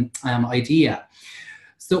constitutionality idea.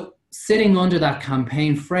 So sitting under that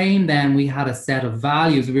campaign frame, then we had a set of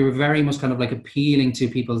values. We were very much kind of like appealing to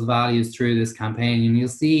people's values through this campaign. And you'll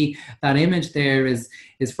see that image there is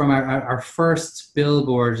from our first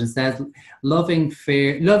billboard. It says, loving,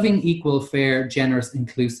 equal, fair, generous,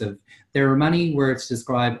 inclusive. There are many words to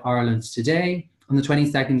describe Ireland today. On the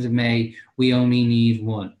 22nd of May, we only need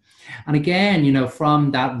one. And again, you know,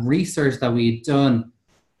 from that research that we'd done,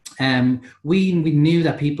 we knew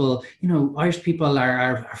that people, you know, Irish people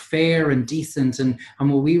are fair and decent, and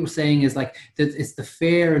what we were saying is like that it's the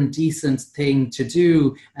fair and decent thing to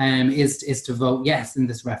do is to vote yes in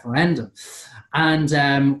this referendum.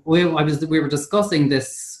 And we were discussing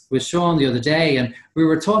this with Sean the other day, and we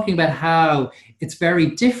were talking about how it's very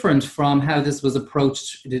different from how this was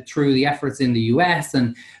approached through the efforts in the US,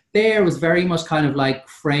 and there was very much kind of like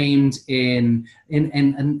framed in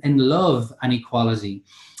love and equality.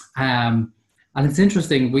 And it's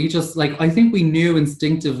interesting, we just like, I think we knew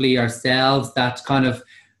instinctively ourselves that kind of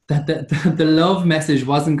that the love message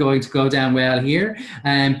wasn't going to go down well here.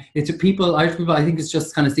 It's people, Irish people, I think it's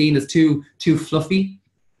just kind of seen as too fluffy.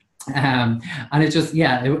 And it just,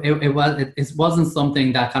 yeah, it wasn't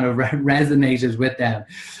something that kind of resonated with them.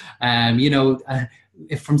 You know,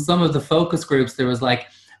 if from some of the focus groups, there was like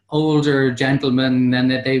older gentlemen,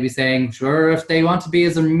 and that they'd be saying, sure, if they want to be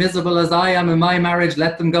as miserable as I am in my marriage,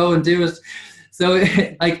 let them go and do it. So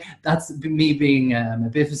like, that's me being a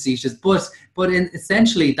bit facetious, but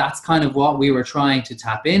essentially that's kind of what we were trying to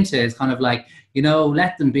tap into. Is kind of like, you know,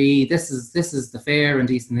 let them be. This is the fair and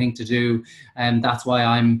decent thing to do, and that's why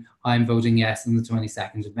I'm voting yes on the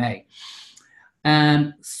 22nd of May.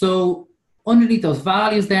 So underneath those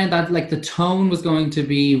values, then, that like the tone was going to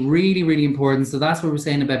be really, really important. So that's what we're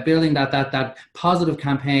saying about building that positive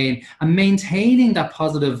campaign and maintaining that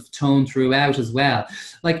positive tone throughout as well.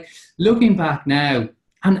 Like looking back now,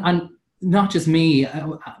 and not just me,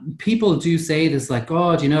 people do say this, like,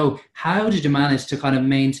 God, you know, how did you manage to kind of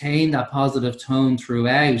maintain that positive tone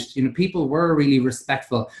throughout? You know, people were really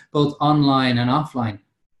respectful, both online and offline.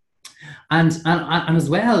 And as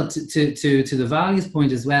well, to the values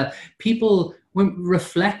point as well, people, when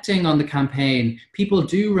reflecting on the campaign, people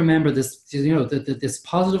do remember this, you know, this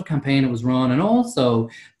positive campaign that was run, and also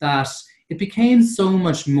that it became so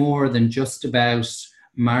much more than just about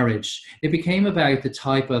marriage. It became about the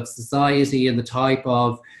type of society and the type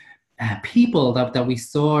of people that we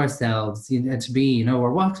saw ourselves, you know, to be, you know,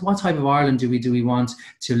 or what type of Ireland do we want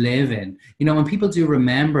to live in, you know, and people do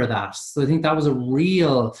remember that. So I think that was a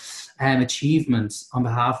real achievement on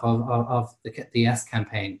behalf of the Yes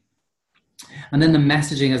campaign. And then the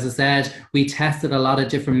messaging, as I said, we tested a lot of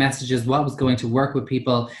different messages, what was going to work with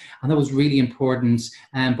people, and that was really important.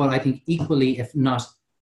 But I think equally, if not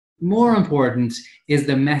more important, is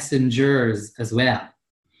the messengers as well.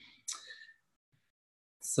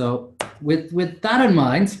 So with that in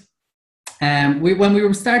mind, when we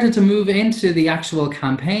were started to move into the actual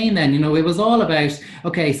campaign, then, you know, it was all about,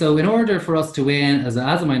 okay, so in order for us to win as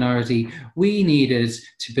a minority, we needed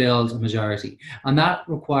to build a majority. And that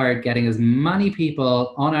required getting as many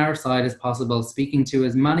people on our side as possible, speaking to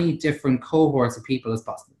as many different cohorts of people as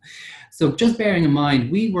possible. So just bearing in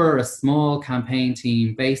mind, we were a small campaign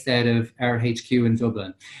team based out of our HQ in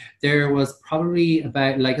Dublin. There was probably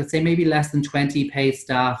about, like, let's say maybe less than 20 paid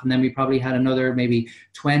staff, and then we probably had another maybe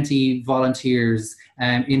 20 volunteers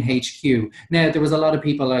in HQ. Now, there was a lot of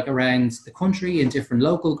people like around the country in different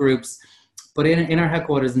local groups, but in our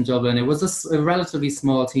headquarters in Dublin, it was a relatively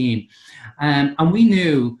small team. And we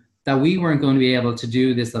knew that we weren't going to be able to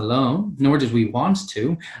do this alone, nor did we want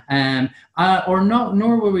to,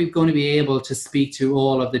 nor were we going to be able to speak to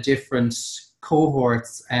all of the different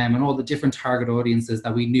cohorts and all the different target audiences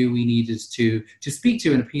that we knew we needed to speak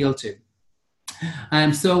to and appeal to.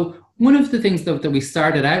 So one of the things that we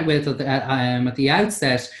started out with at the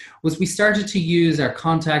outset was we started to use our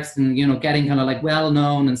contacts and, you know, getting kind of like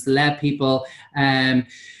well-known and celeb people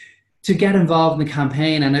to get involved in the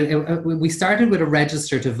campaign. And we started with a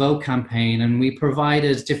register to vote campaign, and we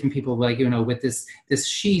provided different people, like, you know, with this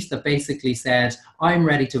sheet that basically said, I'm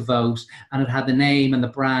ready to vote, and it had the name and the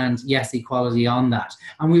brand Yes Equality on that.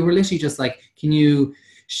 And we were literally just like, can you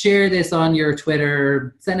share this on your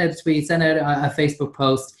Twitter, send out a tweet, send out a Facebook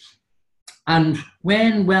post. And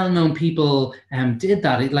when well-known people did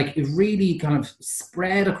that, it really kind of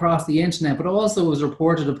spread across the internet, but also was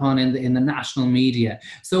reported upon in the national media.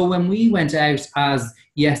 So when we went out as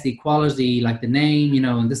Yes Equality, like the name, you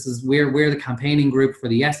know, and this is we're the campaigning group for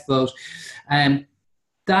the Yes vote,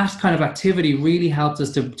 that kind of activity really helped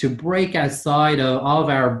us to break outside of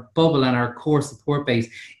our bubble and our core support base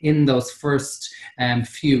in those first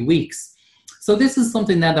few weeks. So this is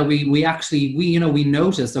something that we actually, we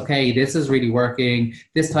noticed, okay, this is really working.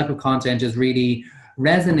 This type of content is really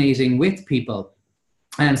resonating with people.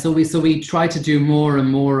 And so we try to do more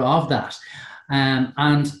and more of that. And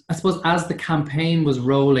I suppose as the campaign was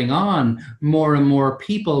rolling on, more and more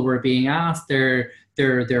people were being asked their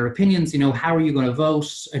opinions. How are you going to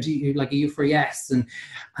vote? Are you for yes? And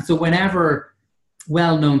so whenever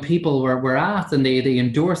well-known people were asked and they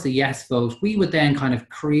endorsed the yes vote, we would then kind of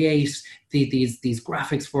create these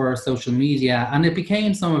graphics for our social media, and it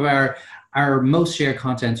became some of our most shared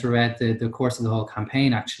content throughout the course of the whole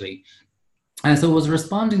campaign, actually. And so it was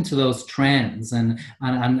responding to those trends and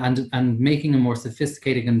making them more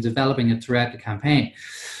sophisticated and developing it throughout the campaign.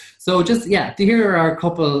 So here are a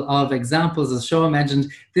couple of examples. As Sean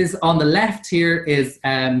mentioned, this on the left here is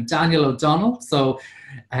Daniel O'Donnell. So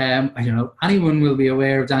anyone will be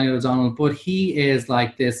aware of Daniel O'Donnell, but he is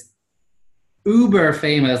like this uber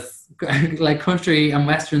famous like country and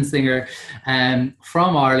western singer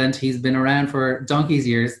from Ireland. He's been around for donkey's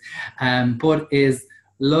years, but is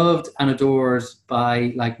loved and adored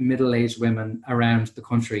by like middle-aged women around the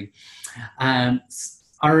country. I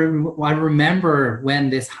remember when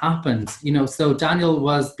this happened, so Daniel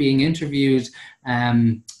was being interviewed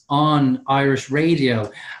on Irish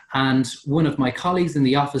radio, and one of my colleagues in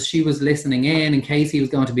the office, she was listening in case he was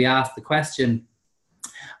going to be asked the question.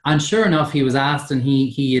 And sure enough, he was asked, and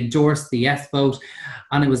he endorsed the yes vote,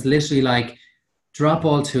 and it was literally like, drop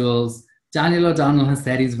all tools, Daniel O'Donnell has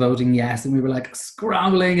said he's voting yes. And we were like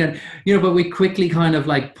scrambling, and but we quickly kind of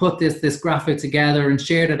like put this graphic together and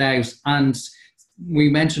shared it out. And we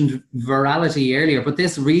mentioned virality earlier, but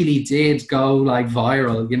this really did go like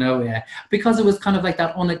viral, because it was kind of like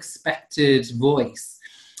that unexpected voice.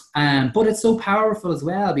 But it's so powerful as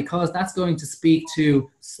well, because that's going to speak to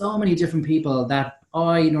so many different people that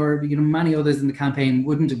I or many others in the campaign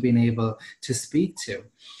wouldn't have been able to speak to.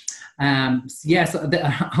 Yes,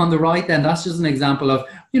 on the right then, that's just an example of,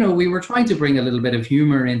 we were trying to bring a little bit of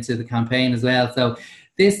humor into the campaign as well. So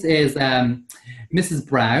this is Mrs.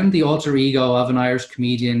 Brown, the alter ego of an Irish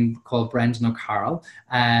comedian called Brendan O'Carroll,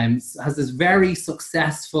 has this very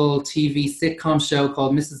successful TV sitcom show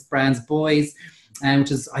called Mrs. Brown's Boys,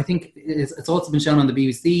 which is, I think, it's also been shown on the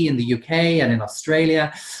BBC in the UK and in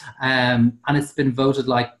Australia, and it's been voted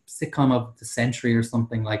like sitcom of the century or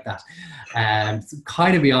something like that. It's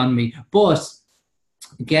kind of beyond me, but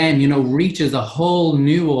again, reaches a whole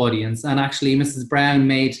new audience. And actually Mrs. Brown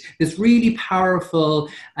made this really powerful,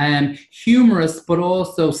 humorous, but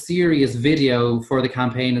also serious video for the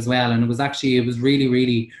campaign as well. And it was really,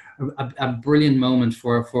 really a brilliant moment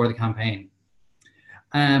for the campaign.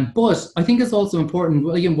 But I think it's also important,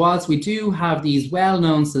 whilst we do have these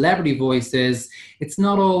well-known celebrity voices, it's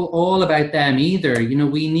not all about them either.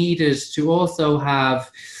 We needed to also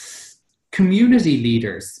have community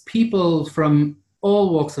leaders, people from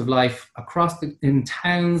all walks of life in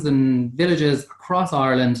towns and villages across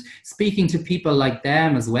Ireland, speaking to people like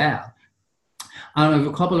them as well. And I have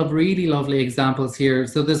a couple of really lovely examples here.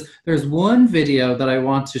 So there's one video that I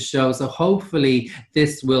want to show, so hopefully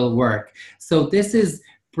this will work. So this is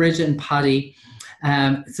Bridget and Paddy.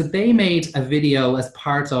 So they made a video as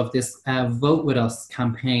part of this Vote With Us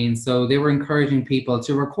campaign. So they were encouraging people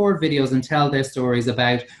to record videos and tell their stories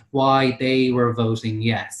about why they were voting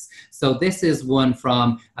yes. So this is one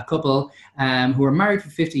from a couple who were married for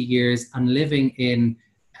 50 years and living in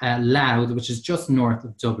Louth, which is just north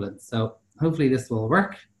of Dublin. So hopefully this will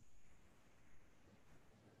work.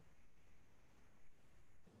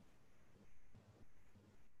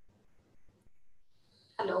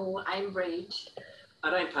 Hello, I'm Bridget.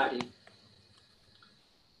 And I'm Paddy.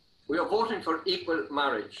 We are voting for equal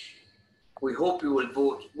marriage. We hope you will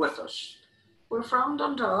vote with us. We're from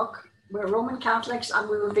Dundalk. We're Roman Catholics and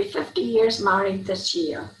we will be 50 years married this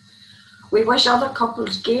year. We wish other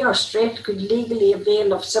couples, gay or straight, could legally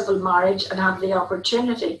avail of civil marriage and have the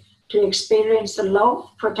opportunity to experience the love,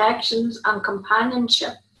 protections and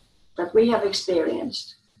companionship that we have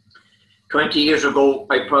experienced. 20 years ago,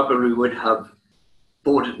 I probably would have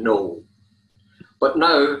voted no. But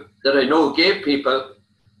now that I know gay people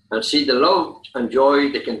and see the love and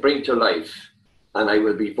joy they can bring to life, and I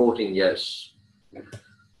will be voting yes.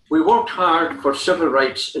 We worked hard for civil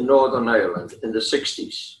rights in Northern Ireland in the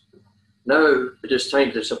 60s. Now it is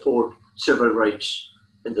time to support civil rights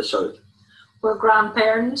in the South. We're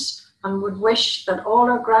grandparents and would wish that all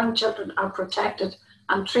our grandchildren are protected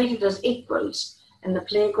and treated as equals in the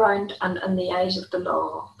playground and in the eyes of the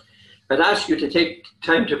law. I'd ask you to take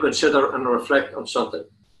time to consider and reflect on something.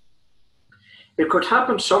 It could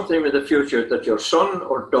happen sometime in the future that your son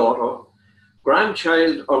or daughter,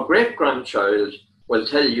 grandchild or great-grandchild will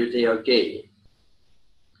tell you they are gay.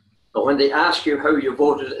 And when they ask you how you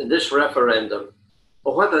voted in this referendum,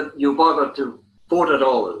 or whether you bothered to vote at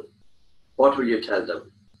all, what will you tell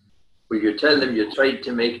them? Will you tell them you tried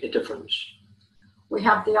to make a difference? We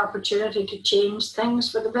have the opportunity to change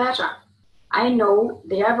things for the better. I know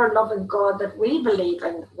the ever-loving God that we believe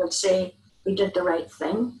in will say we did the right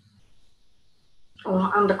thing,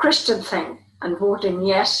 and the Christian thing, and voting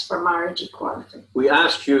yes for marriage equality. We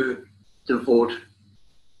ask you to vote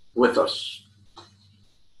with us.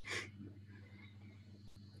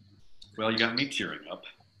 Well, you got me tearing up.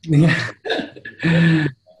 Yeah.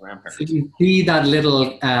 So you see that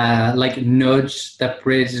little like nudge that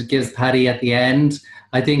Bridget gives Paddy at the end.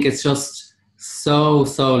 I think it's just so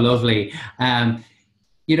lovely.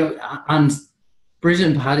 You know, and Bridget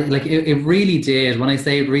and Paddy, like it really did. When I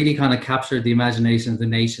say it really kind of captured the imagination of the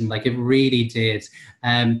nation, like it really did.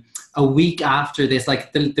 A week after this,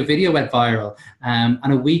 like the video went viral, and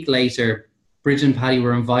a week later, Bridget and Paddy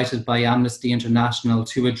were invited by Amnesty International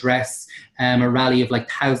to address a rally of like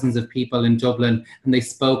thousands of people in Dublin, and they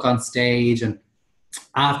spoke on stage. And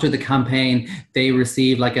after the campaign, they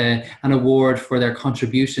received like an award for their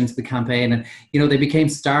contribution to the campaign, and you know they became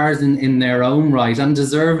stars in their own right, and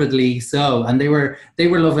deservedly so. And they were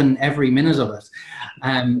loving every minute of it.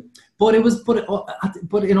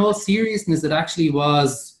 But in all seriousness, it actually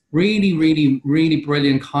was really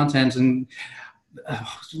brilliant content, and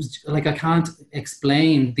like I can't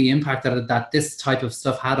explain the impact that this type of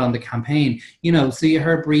stuff had on the campaign. You know, so you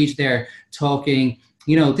heard Breed there talking,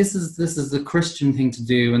 you know, this is a Christian thing to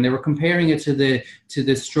do, and they were comparing it to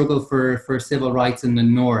the struggle for civil rights in the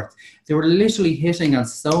North. They were literally hitting on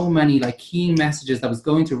so many like key messages that was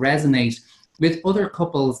going to resonate with other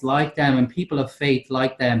couples like them and people of faith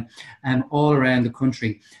like them all around the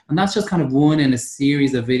country. And that's just kind of one in a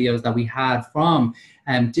series of videos that we had from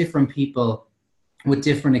different people with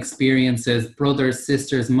different experiences, brothers,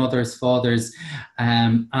 sisters, mothers, fathers,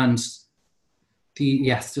 and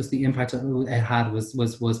just the impact it had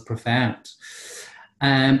was profound.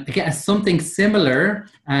 Again, something similar,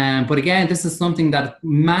 but again, this is something that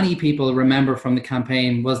many people remember from the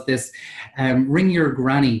campaign, was this Ring Your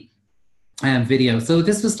Granny video. So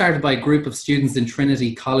this was started by a group of students in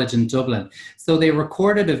Trinity College in Dublin. So they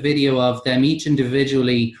recorded a video of them each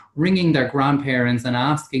individually ringing their grandparents and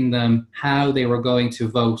asking them how they were going to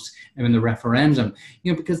vote in the referendum.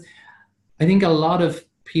 You know, because I think a lot of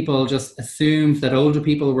people just assumed that older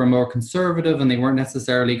people were more conservative and they weren't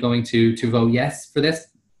necessarily going to vote yes for this.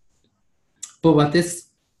 But what this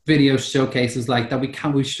video showcases like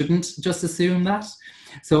that we shouldn't just assume that.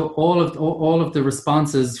 So all of the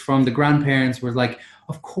responses from the grandparents were like,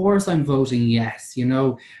 of course I'm voting yes, you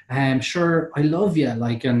know, sure, I love you,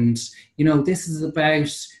 like, and you know, this is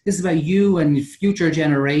about you and future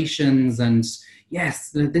generations, and yes,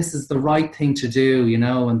 this is the right thing to do, you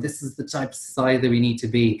know, and this is the type of society that we need to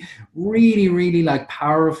be. Really like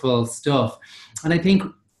powerful stuff. And I think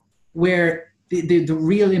where the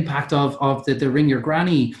real impact of the Ring Your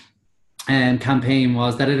Granny campaign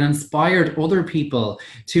was that it inspired other people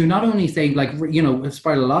to not only say, like, you know,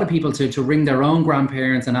 inspired a lot of people to ring their own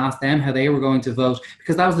grandparents and ask them how they were going to vote,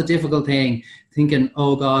 because that was the difficult thing, thinking,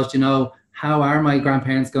 oh gosh, you know, how are my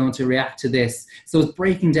grandparents going to react to this? So it's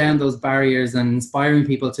breaking down those barriers and inspiring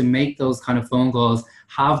people to make those kind of phone calls,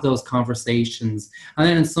 have those conversations. And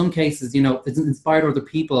then in some cases, you know, it's inspired other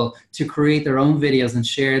people to create their own videos and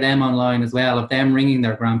share them online as well, of them ringing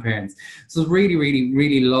their grandparents. So it's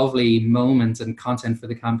really lovely moment and content for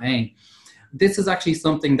the campaign. This is actually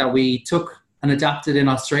something that we took and adapted in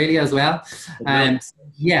Australia as well.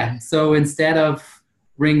 Yeah, so instead of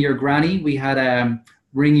Ring Your Granny, we had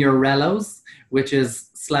Ring Your Relos, which is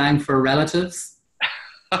slang for relatives.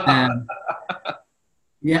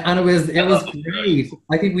 Yeah, and it was great.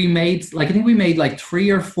 I think we made like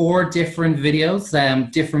 3 or 4 different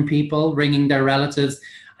videos, different people ringing their relatives.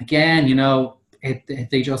 Again, you know,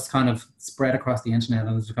 they just kind of spread across the internet,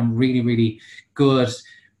 and it's become really good,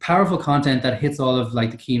 powerful content that hits all of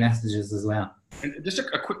like the key messages as well. And just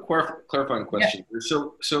a quick clarifying question. Yeah.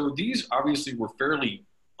 So these obviously were fairly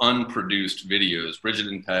unproduced videos. Bridget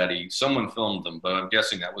and Paddy, someone filmed them, but I'm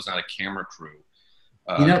guessing that was not a camera crew.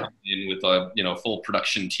 You know, in with a full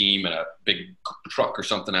production team and a big truck or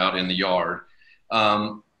something out in the yard.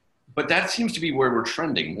 But that seems to be where we're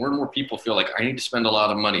trending. More and more people feel like, I need to spend a lot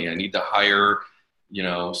of money. I need to hire, you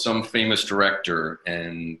know, some famous director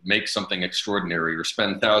and make something extraordinary, or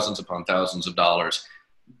spend thousands upon thousands of dollars.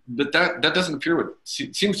 But that doesn't appear what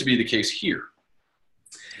seems to be the case here.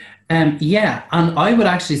 Yeah, and I would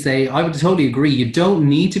actually say, I would totally agree. You don't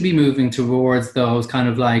need to be moving towards those kind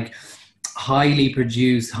of like highly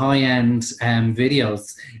produced, high-end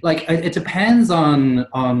videos. Like it depends on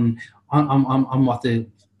what the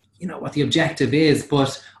what the objective is,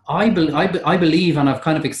 but I believe, and I've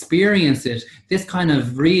kind of experienced it, this kind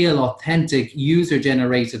of real, authentic,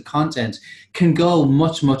 user-generated content can go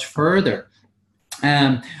much, much further.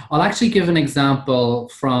 I'll actually give an example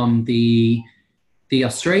from the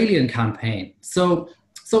Australian campaign. So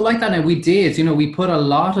like that, now we did, we put a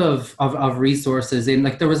lot of resources in.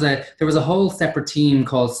 Like there was a whole separate team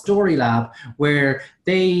called Story Lab where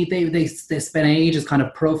they spent ages kind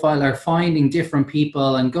of profiling, finding different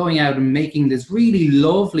people and going out and making this really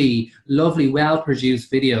lovely, well-produced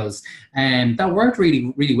videos. And that worked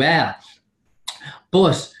really, really well.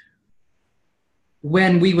 But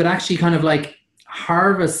when we would actually kind of like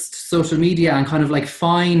harvest social media and kind of like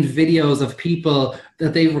find videos of people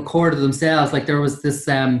that they recorded themselves, like there was this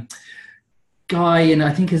guy, and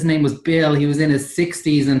I think his name was Bill. He was in his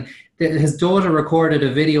 60s, and his daughter recorded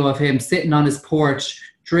a video of him sitting on his porch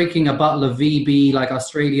drinking a bottle of VB, like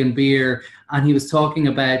Australian beer, and he was talking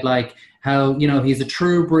about like how he's a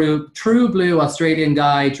true blue Australian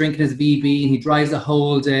guy drinking his VB, and he drives a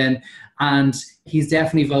Holden, and he's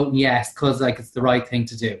definitely voting yes because like it's the right thing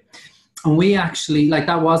to do. And we actually, like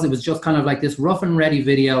it was just kind of like this rough and ready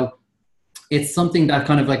video. It's something that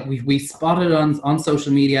kind of like we spotted on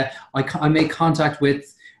social media. I made contact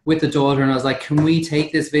with the daughter, and I was like, can we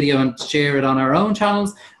take this video and share it on our own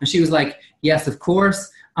channels? And she was like, yes, of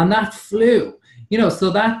course. And that flew,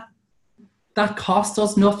 so that cost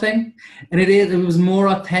us nothing. And it was more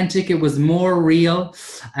authentic. It was more real.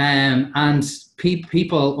 And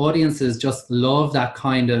audiences just love that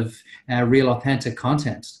kind of real authentic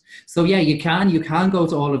content. So yeah, you can go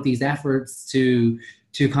to all of these efforts to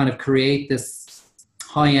kind of create this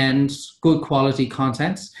high-end, good quality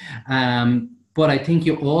content. But I think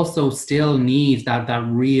you also still need that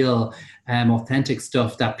real authentic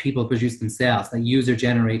stuff that people produce themselves, that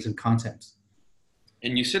user-generated content.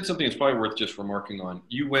 And you said something that's probably worth just remarking on.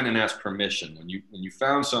 You went and asked permission. When you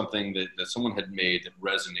found something that someone had made that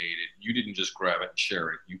resonated, you didn't just grab it and share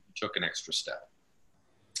it. You took an extra step.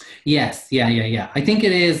 Yes, yeah. I think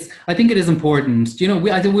it is important.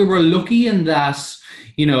 I think we were lucky in that,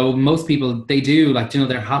 most people, they do, like,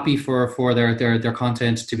 they're happy for their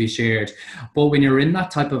content to be shared. But when you're in that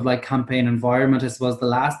type of like campaign environment, I suppose the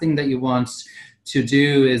last thing that you want to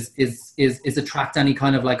do is attract any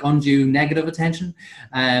kind of like undue negative attention,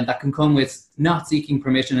 and that can come with not seeking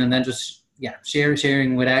permission and then just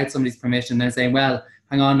sharing without somebody's permission, and then saying, well,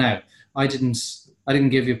 hang on now, I didn't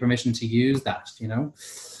give you permission to use that,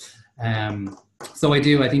 So I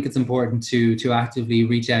think it's important to actively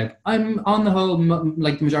reach out. I'm on the whole,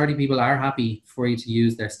 like the majority of people are happy for you to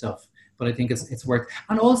use their stuff, but I think it's worth,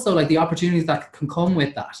 and also like the opportunities that can come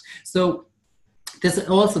with that. So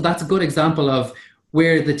that's a good example of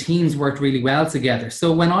where the teams worked really well together.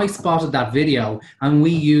 So when I spotted that video and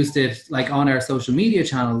we used it like on our social media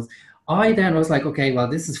channels, I was like, okay, well,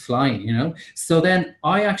 this is flying, So then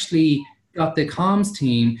I actually got the comms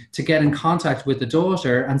team to get in contact with the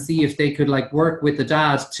daughter and see if they could like work with the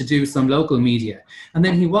dad to do some local media. And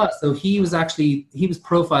then he was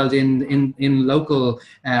profiled in local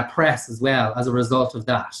press as well as a result of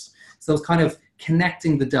that. So it's kind of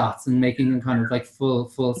connecting the dots and making them kind of like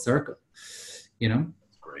full circle,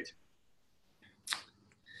 Great.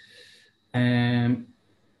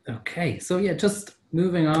 Okay, so yeah, just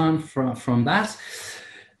moving on from that.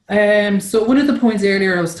 So one of the points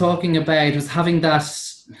earlier I was talking about was having that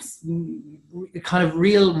kind of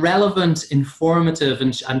real, relevant, informative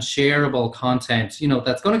and shareable content,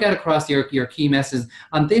 that's going to get across your key messages.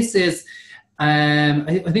 And this is,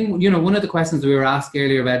 I think, one of the questions we were asked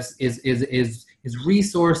earlier about is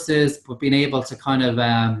resources, but being able to kind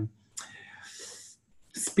of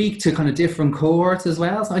speak to kind of different cohorts as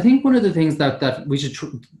well. So I think one of the things that we should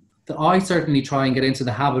that I certainly try and get into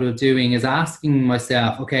the habit of doing is asking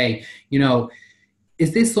myself, okay,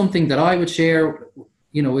 is this something that I would share?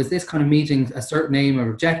 Is this kind of meeting a certain aim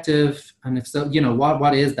or objective? And if so,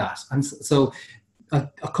 what is that? And so a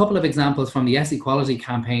couple of examples from the S Equality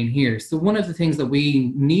campaign here. So one of the things that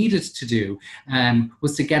we needed to do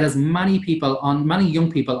was to get as many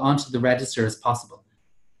young people onto the register as possible,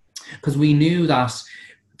 because we knew that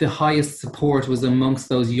the highest support was amongst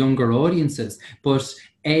those younger audiences. But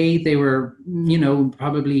they were,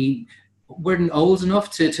 probably weren't old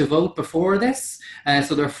enough to vote before this,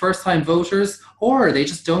 so they're first-time voters, or they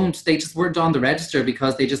just weren't on the register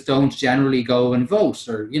because they just don't generally go and vote,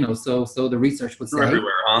 or so the research would say. They're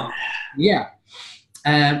everywhere, huh? Yeah.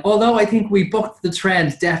 Although I think we bucked the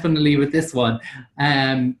trend definitely with this one.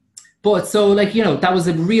 But so, like, you know, that was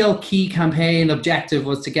a real key campaign objective,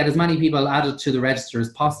 was to get as many people added to the register as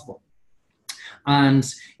possible. And,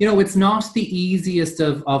 you know, it's not the easiest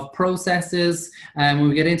of processes. When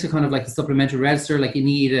we get into kind of like the supplementary register, like you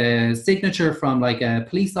need a signature from like a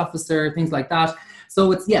police officer, things like that.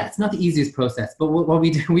 So it's, yeah, it's not the easiest process. But what we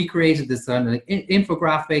did, we created this kind of like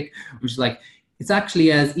infographic, which is like, it's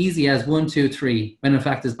actually as easy as 1, 2, 3, when in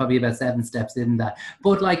fact there's probably about 7 steps in that.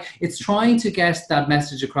 But like, it's trying to get that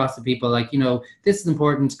message across to people, like, you know, this is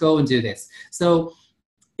important, go and do this. So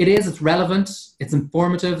it's relevant, it's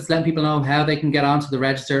informative, it's letting people know how they can get onto the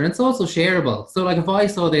register, and it's also shareable. So like, if I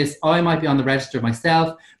saw this, I might be on the register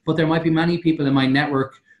myself, but there might be many people in my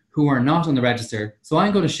network who are not on the register. So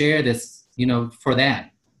I'm going to share this, you know, for them.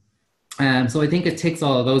 So I think it ticks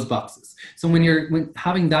all of those boxes. So when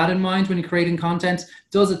having that in mind, when you're creating content,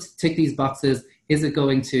 does it tick these boxes? Is it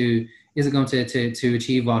going to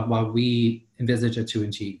achieve what we envisage it to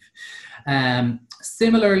achieve?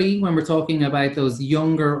 Similarly, when we're talking about those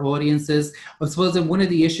younger audiences, I suppose that one of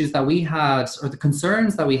the issues that we had, or the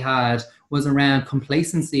concerns that we had, was around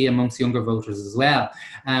complacency amongst younger voters as well.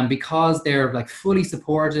 Because they're like fully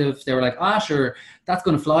supportive, they were like, ah, sure, that's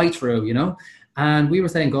going to fly through, you know. And we were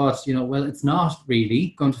saying, God, you know, well, it's not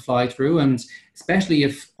really going to fly through, and especially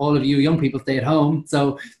if all of you young people stay at home.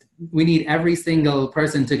 So we need every single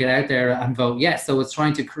person to get out there and vote yes. So it's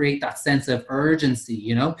trying to create that sense of urgency,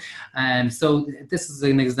 you know. And so this is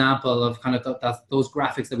an example of kind of those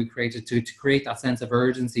graphics that we created to create that sense of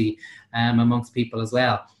urgency amongst people as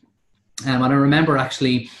well. And I remember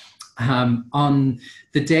actually on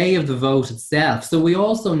the day of the vote itself, so we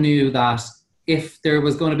also knew that if there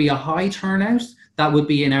was going to be a high turnout, that would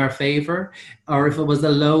be in our favor, or if it was a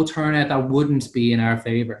low turnout, that wouldn't be in our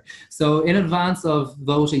favor. So in advance of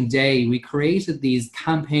voting day, we created these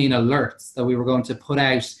campaign alerts that we were going to put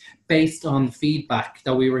out based on the feedback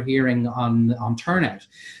that we were hearing on turnout.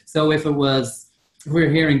 So if we were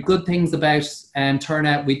hearing good things about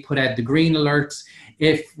turnout, we'd put out the green alert.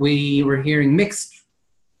 If we were hearing mixed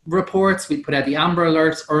reports, we'd put out the amber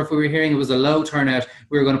alert, or if we were hearing it was a low turnout,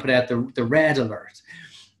 we were going to put out the red alert.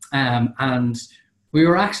 And we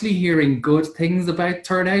were actually hearing good things about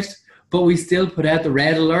turnout, but we still put out the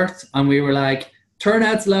red alert, and we were like,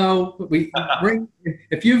 turnout's low.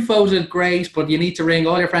 If you voted, great, but you need to ring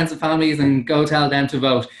all your friends and families and go tell them to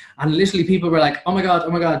vote. And literally people were like, oh my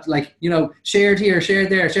God, like, you know, shared here, shared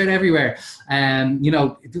there, shared everywhere. You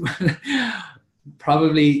know,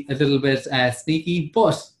 probably a little bit sneaky,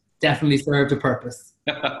 but definitely served a purpose.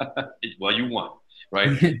 Well, you won, right?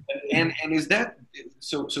 and is that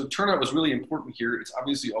so turnout was really important here. It's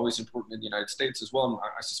obviously always important in the United States as well, and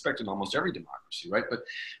I suspect in almost every democracy, right?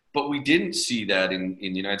 But we didn't see that in the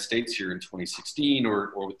United States here in 2016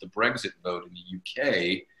 or with the Brexit vote in the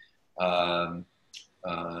UK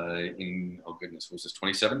in, oh goodness, was this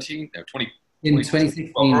 2017? No,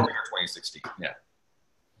 2016. Well, earlier 2016, yeah.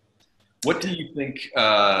 What do you think,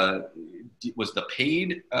 was the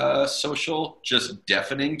paid social just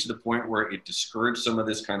deafening to the point where it discouraged some of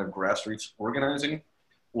this kind of grassroots organizing?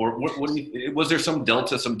 Or was there some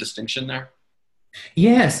delta, some distinction there?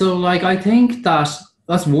 Yeah, so like, I think that's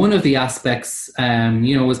one of the aspects,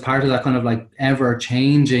 you know, as part of that kind of like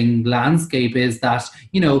ever-changing landscape, is that,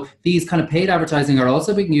 you know, these kind of paid advertising are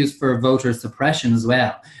also being used for voter suppression as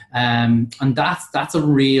well. And that's a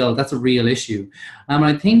real issue.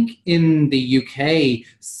 I think in the UK,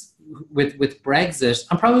 with Brexit,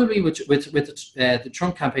 and probably with the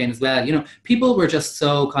Trump campaign as well, you know, people were just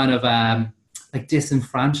so kind of like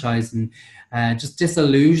disenfranchised and just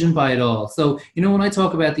disillusioned by it all. So, you know, when I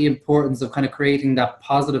talk about the importance of kind of creating that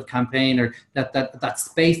positive campaign, or that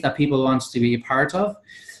space that people want to be a part of,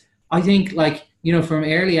 I think, like, you know, from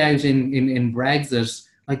early out in Brexit,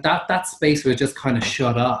 like that space was just kind of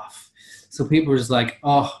shut off. So people were just like,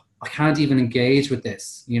 oh, I can't even engage with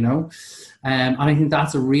this, you know? And I think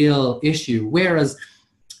that's a real issue. Whereas,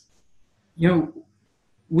 you know,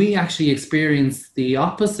 we actually experienced the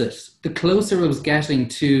opposite. The closer it was getting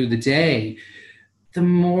to the day, the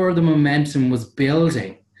more the momentum was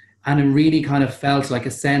building. And it really kind of felt like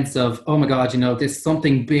a sense of, oh my God, you know, there's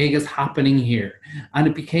something big is happening here. And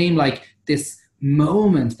it became like this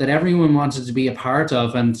moment that everyone wanted to be a part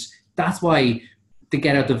of. And that's why the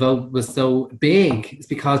get out the vote was so big. It's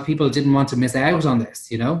because people didn't want to miss out on this,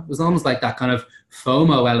 you know? It was almost like that kind of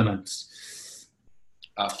FOMO element.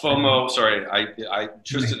 FOMO, sorry, I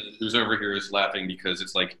Tristan, who's over here, is laughing because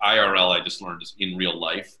it's like IRL, I just learned, is in real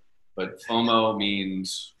life. But FOMO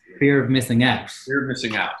means fear of missing out. Fear of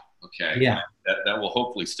missing out. Okay. Yeah. That will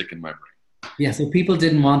hopefully stick in my brain. Yeah. So people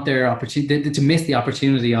didn't want their opportunity to miss the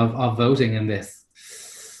opportunity of voting in this.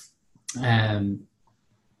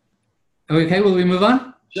 Okay, will we move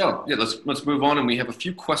on? So yeah, let's move on, and we have a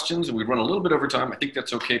few questions, and we run a little bit over time. I think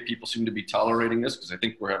that's okay. People seem to be tolerating this because I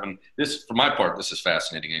think we're having this. For my part, this is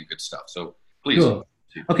fascinating and good stuff. So please. Cool.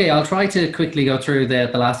 Okay, I'll try to quickly go through the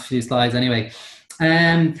last few slides anyway.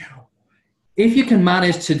 If you can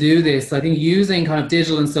manage to do this, I think using kind of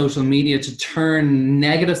digital and social media to turn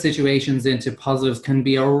negative situations into positives can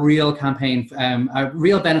be a real campaign, a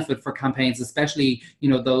real benefit for campaigns, especially, you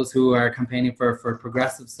know, those who are campaigning for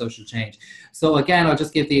progressive social change. So again, I'll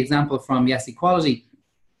just give the example from Yes Equality.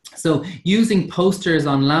 So using posters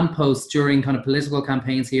on lampposts during kind of political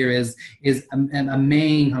campaigns here is a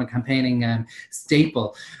main kind of campaigning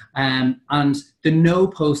staple. And the no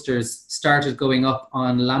posters started going up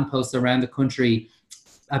on lampposts around the country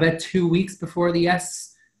about 2 weeks before the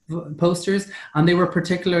yes posters. And they were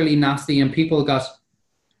particularly nasty, and people got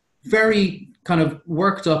very kind of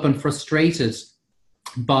worked up and frustrated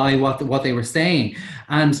by what they were saying,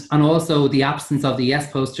 and also the absence of the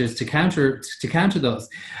yes posters to counter those.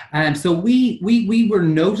 And so we were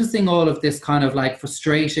noticing all of this kind of like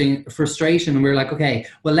frustration, and we were like, okay,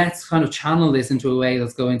 well, let's kind of channel this into a way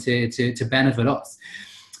that's going to benefit us.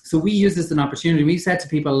 So we used this as an opportunity. We said to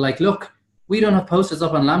people like, look, we don't have posters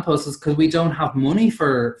up on lampposts because we don't have money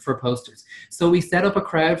for posters. So we set up a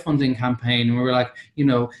crowdfunding campaign, and we were like, you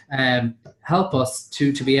know, help us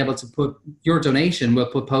to be able to put your donation. We'll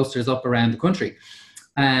put posters up around the country.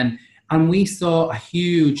 And we saw a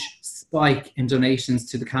huge spike in donations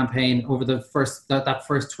to the campaign over the that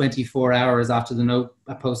first 24 hours after the no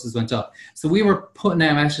posters went up. So we were putting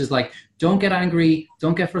out messages like, don't get angry,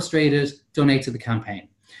 don't get frustrated, donate to the campaign.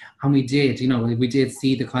 And we did, you know, we did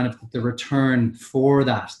see the kind of the return for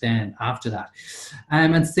that then after that.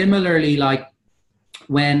 And similarly, like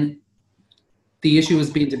when the issue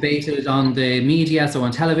was being debated on the media, so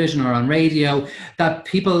on television or on radio, that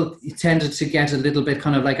people tended to get a little bit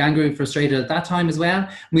kind of like angry and frustrated at that time as well.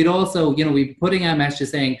 We'd also, you know, we'd be putting out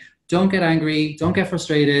messages saying, don't get angry, don't get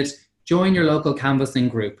frustrated, join your local canvassing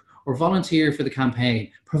group or volunteer for the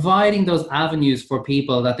campaign, providing those avenues for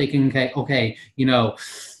people that they can, okay, you know,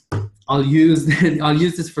 I'll use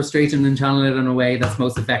this frustration and channel it in a way that's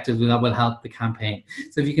most effective that will help the campaign.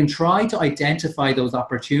 So if you can try to identify those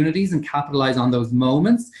opportunities and capitalize on those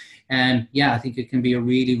moments, and yeah, I think it can be a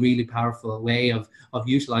really, really powerful way of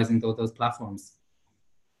utilizing those platforms.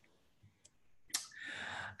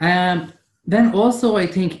 Then also, I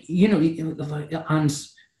think, you know, and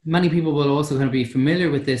many people will also kind of be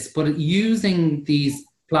familiar with this, but using these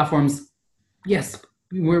platforms, yes,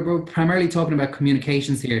 we're primarily talking about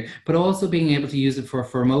communications here, but also being able to use it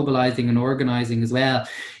for mobilizing and organizing as well.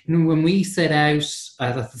 You know, when we set out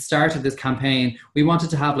at the start of this campaign, we wanted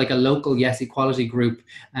to have like a local Yes Equality group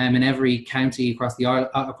in every county across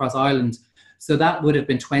Ireland. So that would have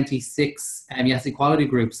been 26 Yes Equality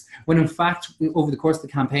groups, when in fact, over the course of the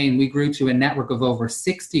campaign, we grew to a network of over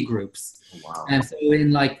 60 groups. Wow. And so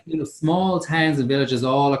in like, you know, small towns and villages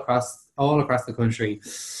all across the country.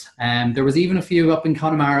 There was even a few up in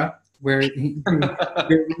Connemara, where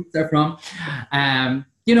they're from.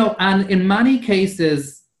 You know, and in many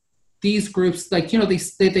cases, these groups, like, you know, they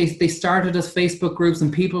started as Facebook groups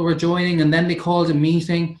and people were joining, and then they called a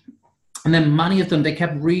meeting. And then many of them, they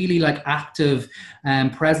kept really like active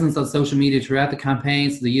presence on social media throughout the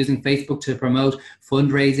campaign. So they're using Facebook to promote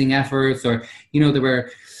fundraising efforts, or, you know, they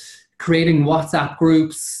were creating WhatsApp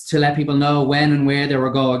groups to let people know when and where they were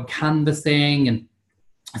going canvassing. And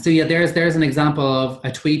so yeah, there's an example of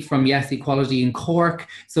a tweet from Yes Equality in Cork.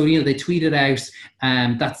 So, you know, they tweeted out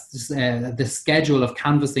that's the schedule of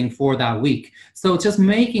canvassing for that week. So just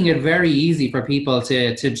making it very easy for people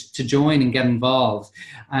to join and get involved.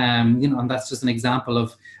 You know, and that's just an example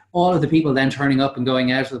of all of the people then turning up and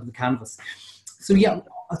going out of the canvas. So yeah,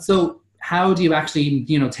 so how do you actually,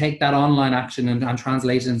 you know, take that online action and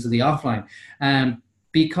translate it into the offline?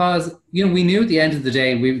 Because, you know, we knew at the end of the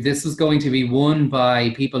day, this was going to be won by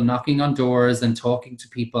people knocking on doors and talking to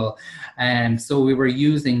people. And so we were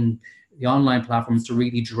using the online platforms to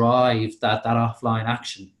really drive that offline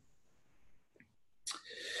action.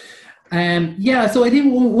 Yeah, so I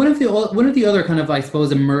think one of the other kind of, I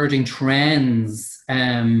suppose, emerging trends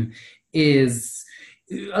is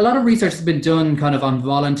a lot of research has been done kind of on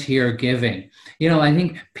volunteer giving. You know, I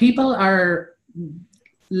think people are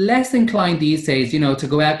less inclined these days, you know, to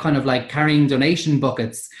go out kind of like carrying donation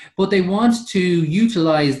buckets, but they want to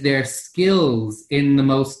utilize their skills in the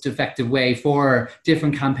most effective way for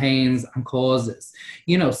different campaigns and causes.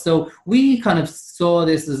 You know, so we kind of saw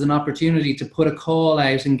this as an opportunity to put a call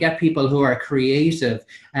out and get people who are creative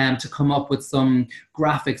to come up with some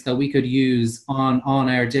graphics that we could use on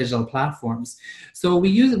our digital platforms. So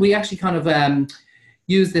we actually kind of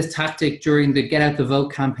use this tactic during the Get Out the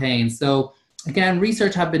Vote campaign. So again,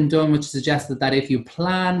 research had been done which suggested that if you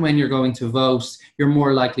plan when you're going to vote, you're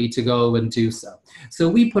more likely to go and do so. So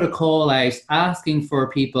we put a call out asking for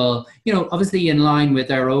people, you know, obviously in line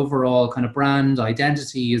with our overall kind of brand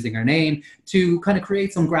identity, using our name, to kind of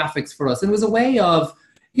create some graphics for us. And it was a way of,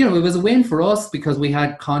 you know, it was a win for us because we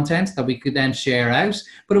had content that we could then share out,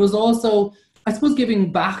 but it was also, I suppose,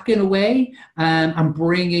 giving back in a way, and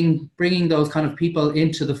bringing those kind of people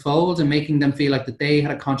into the fold and making them feel like that they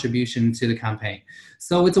had a contribution to the campaign.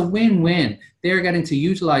 So it's a win-win. They're getting to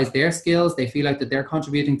utilize their skills. They feel like that they're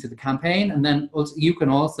contributing to the campaign, and then you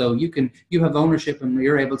have ownership, and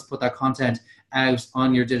you're able to put that content out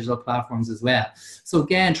on your digital platforms as well. So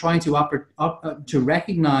again, trying to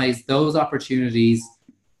recognize those opportunities.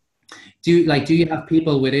 Do you have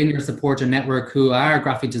people within your supporter network who are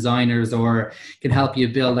graphic designers or can help you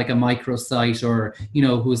build like a microsite, or, you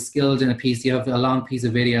know, who's skilled in a piece, you have a long piece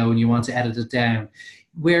of video and you want to edit it down?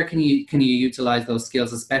 Where can you utilize those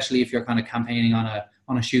skills, especially if you're kind of campaigning on a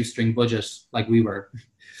shoestring budget like we were?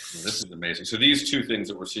 Well, this is amazing. So these two things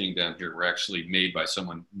that we're seeing down here were actually made by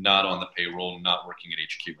someone not on the payroll, not working at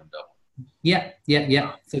HQ in Dublin. Yeah.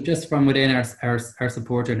 So just from within our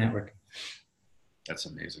supporter network. That's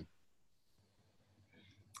amazing.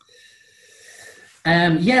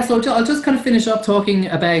 So I'll just kind of finish up talking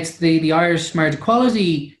about the Irish Marriage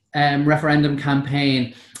Equality Referendum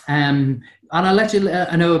campaign, and I'll let you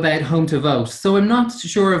know about Home to Vote. So I'm not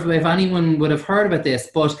sure if anyone would have heard about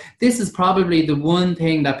this, but this is probably the one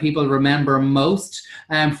thing that people remember most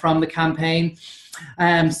from the campaign.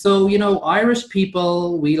 So, you know, Irish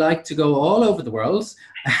people, we like to go all over the world,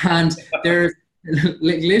 and there's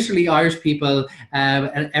literally Irish people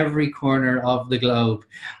at every corner of the globe.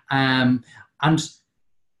 And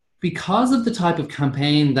because of the type of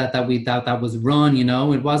campaign that was run, you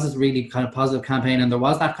know, it was this really kind of positive campaign, and there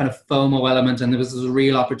was that kind of FOMO element, and there was a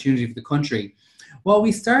real opportunity for the country. What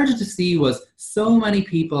we started to see was so many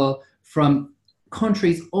people from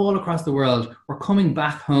countries all across the world were coming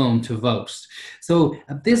back home to vote. So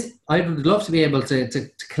I would love to be able to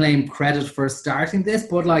claim credit for starting this,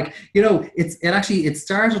 but like, you know, it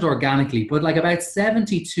started organically, but like about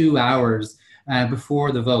 72 hours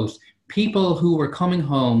before the vote, people who were coming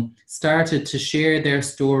home started to share their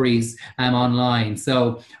stories online.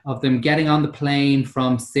 So of them getting on the plane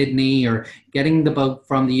from Sydney, or getting the boat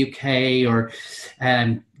from the UK, or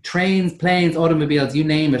trains, planes, automobiles, you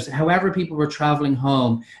name it. However people were traveling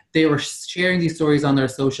home, they were sharing these stories on their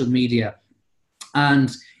social media.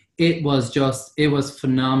 And it was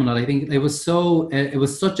phenomenal. I think it was so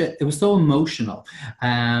emotional,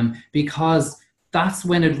 because that's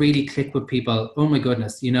when it really clicked with people. Oh my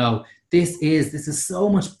goodness, you know, this is so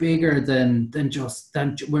much bigger than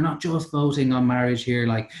we're not just voting on marriage here.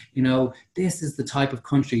 Like, you know, this is the type of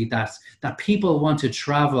country that people want to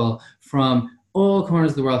travel from all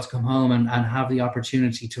corners of the world to come home and have the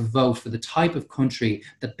opportunity to vote for the type of country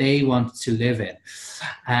that they want to live in.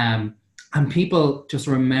 And people just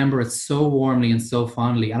remember it so warmly and so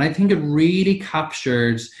fondly. And I think it really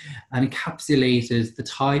captured and encapsulated the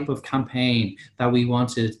type of campaign that we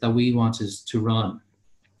wanted to run.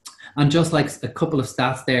 And just like a couple of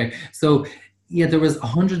stats there. So yeah, there was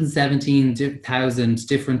 117,000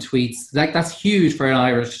 different tweets. Like, that's huge for an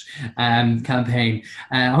Irish campaign.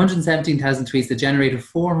 117,000 tweets that generated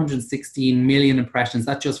 416 million impressions.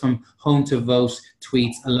 That's just from Home to Vote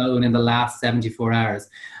tweets alone in the last 74 hours.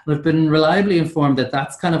 And I've been reliably informed that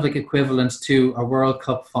that's kind of like equivalent to a World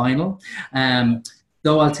Cup final.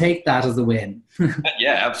 Though I'll take that as a win.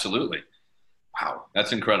 Yeah, absolutely. Wow,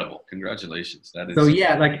 that's incredible. Congratulations. That is. So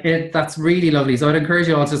yeah, that's really lovely. So I'd encourage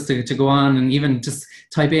you all just to go on and even just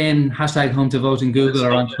type in #Home to Vote in Google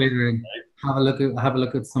or on Twitter and have a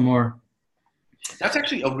look at some more. That's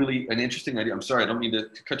actually an interesting idea. I'm sorry, I don't mean to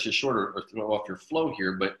cut you short or throw off your flow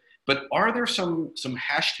here, but are there some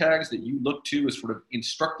hashtags that you look to as sort of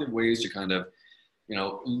instructive ways to kind of, you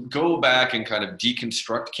know, go back and kind of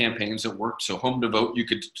deconstruct campaigns that worked? So Home to Vote, you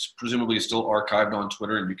could presumably still archived on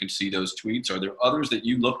Twitter and you can see those tweets. Are there others that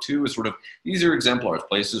you look to as sort of, these are exemplars,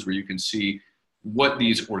 places where you can see what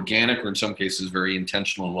these organic, or in some cases very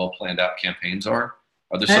intentional and well planned out campaigns are?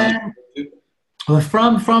 Are there some? Well,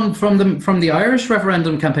 from the Irish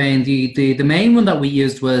referendum campaign, the main one that we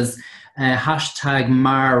used was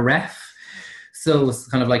 #MarRef. So it's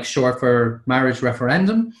kind of like short for marriage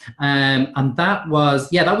referendum. And that was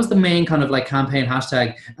the main kind of like campaign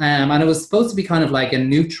hashtag. And it was supposed to be kind of like a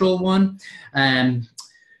neutral one.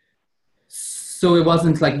 So it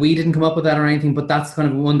wasn't like we didn't come up with that or anything, but that's kind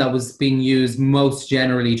of one that was being used most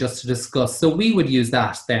generally just to discuss. So we would use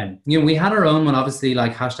that then. You know, we had our own one, obviously,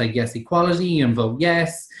 like hashtag yes equality and vote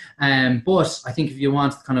yes. But I think if you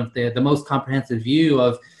want kind of the most comprehensive view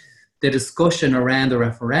of the discussion around the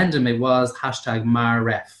referendum, it was hashtag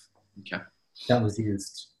MarRef. Okay. That was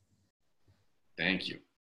used. Thank you.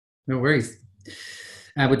 No worries.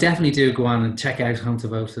 But definitely do go on and check out Home to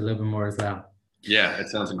Vote a little bit more as well. Yeah, it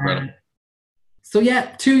sounds incredible. So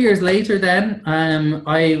yeah, 2 years later then,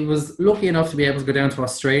 I was lucky enough to be able to go down to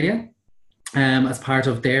Australia as part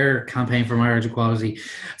of their campaign for marriage equality.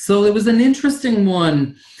 So it was an interesting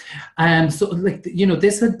one. So like, you know,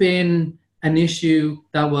 this had been an issue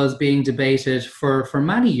that was being debated for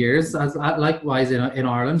many years, as likewise in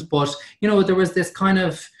Ireland. But, you know, there was this kind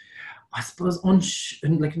of, I suppose,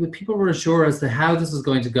 like people were unsure as to how this was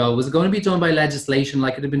going to go. Was it going to be done by legislation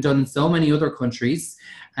like it had been done in so many other countries?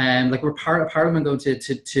 Like we're part of Parliament going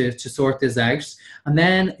to sort this out. And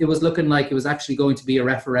then it was looking like it was actually going to be a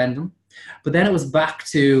referendum. But then it was back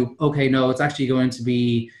to, okay, no, it's actually going to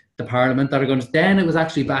be the Parliament that are going to, then it was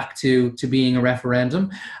actually back to being a referendum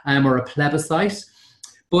or a plebiscite.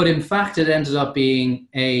 But in fact, it ended up being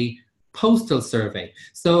a postal survey.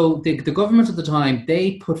 So the government at the time,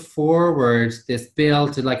 they put forward this bill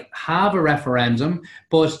to like have a referendum,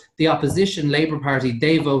 but the opposition Labour Party,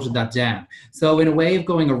 they voted that down. So in a way of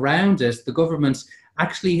going around it, the government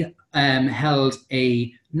actually held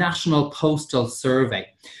a national postal survey.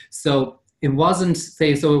 So it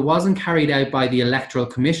wasn't carried out by the Electoral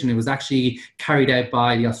Commission. It was actually carried out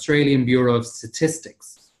by the Australian Bureau of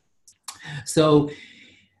Statistics. So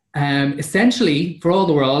essentially, for all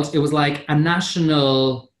the world, it was like a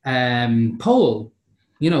national poll,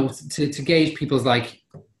 you know, to gauge people's like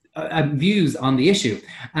views on the issue.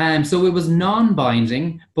 So it was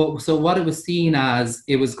non-binding, but so what it was seen as,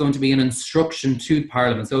 it was going to be an instruction to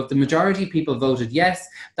Parliament. So if the majority of people voted yes,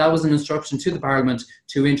 that was an instruction to the Parliament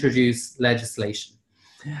to introduce legislation.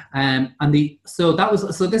 So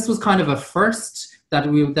this was kind of a first that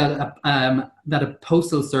a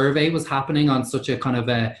postal survey was happening on such a kind of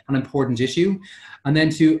an important issue. And then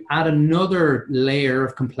to add another layer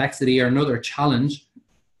of complexity or another challenge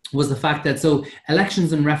was the fact that so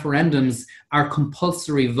elections and referendums are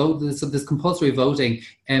compulsory vote. So there's compulsory voting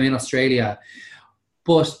in Australia.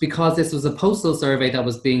 But because this was a postal survey that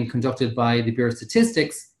was being conducted by the Bureau of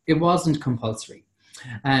Statistics, it wasn't compulsory.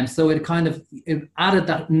 So it added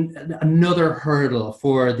that another hurdle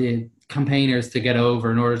for the campaigners to get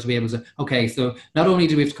over in order to be able to, okay, so not only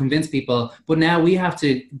do we have to convince people, but now we have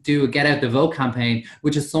to do a get out the vote campaign,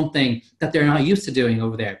 which is something that they're not used to doing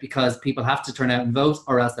over there because people have to turn out and vote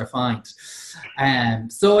or else they're fined.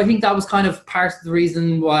 So I think that was kind of part of the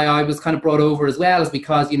reason why I was kind of brought over as well, is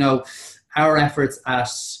because, you know, our efforts at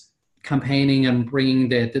campaigning and bringing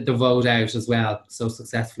the vote out as well so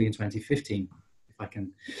successfully in 2015. I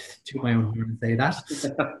can toot my own horn and say that.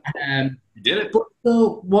 You did it. But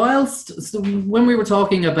so when we were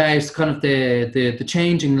talking about kind of the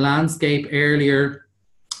changing landscape earlier,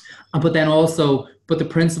 but the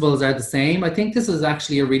principles are the same, I think this is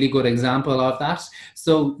actually a really good example of that.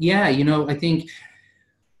 So yeah, you know, I think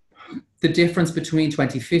the difference between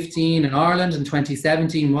 2015 in Ireland and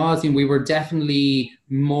 2017 was, you know, we were definitely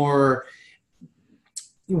more,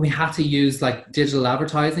 we had to use like digital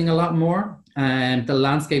advertising a lot more. And the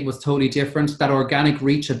landscape was totally different. That organic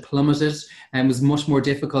reach had plummeted and was much more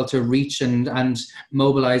difficult to reach and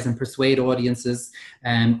mobilize and persuade audiences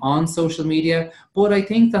on social media. But I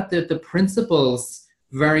think that the principles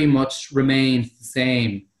very much remained the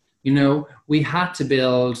same. You know, we had to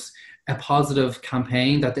build a positive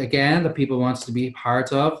campaign that people wanted to be a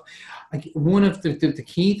part of. Like one of the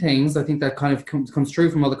key things I think that kind of comes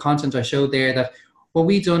through from all the content I showed there, that what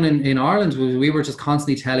we done in Ireland was we were just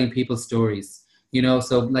constantly telling people stories, you know,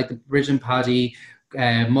 so like the Bridge and Paddy,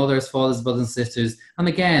 mothers, fathers, brothers and sisters. And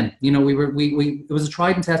again, you know, it was a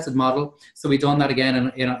tried and tested model. So we done that again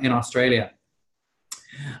in Australia.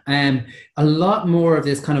 A lot more of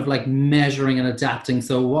this kind of like measuring and adapting.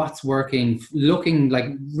 So what's working, looking like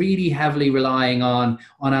really heavily relying on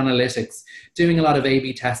analytics, doing a lot of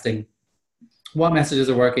A/B testing. What messages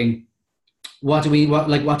are working? What do we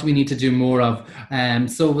need to do more of?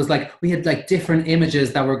 So it was like we had like different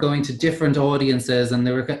images that were going to different audiences, and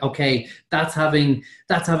they were okay. That's having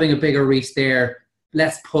a bigger reach there.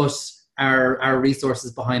 Let's put our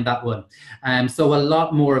resources behind that one. So a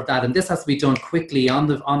lot more of that, and this has to be done quickly on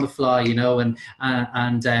the fly, you know, and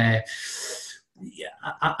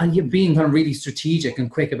being kind of really strategic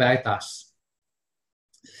and quick about that.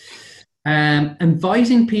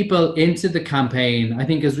 Inviting people into the campaign, I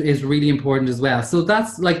think, is really important as well. So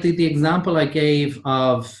that's like the example I gave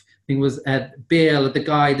of, I think it was Bill, the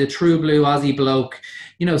guy, the true blue Aussie bloke.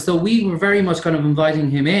 You know, so we were very much kind of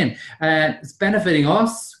inviting him in. It's benefiting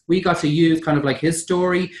us. We got to use kind of like his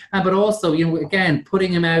story, but also, you know, again,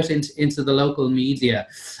 putting him out into the local media.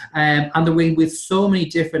 And the way with so many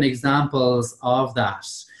different examples of that.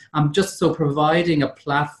 Just so providing a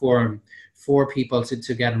platform for people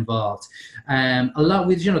to get involved. A lot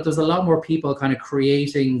with, you know, there's a lot more people kind of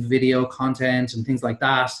creating video content and things like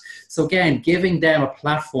that. So again, giving them a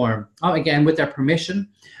platform, again, with their permission,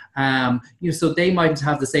 you know, so they mightn't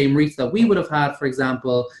have the same reach that we would have had, for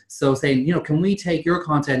example. So saying, you know, can we take your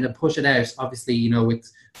content and push it out, obviously, you know,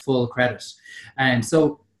 with full credit. And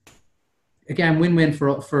so again, win-win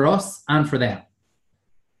for us and for them.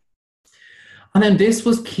 And then this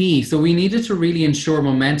was key. So we needed to really ensure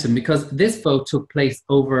momentum, because this vote took place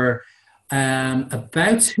over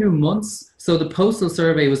about 2 months. So the postal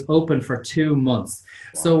survey was open for 2 months.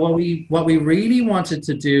 So what we really wanted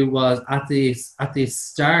to do was at the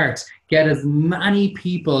start, get as many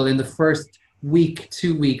people in the first week,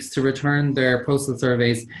 2 weeks to return their postal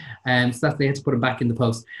surveys, so that they had to put them back in the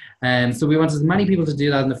post. So we wanted as many people to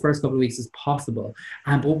do that in the first couple of weeks as possible.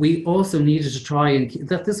 But we also needed to try and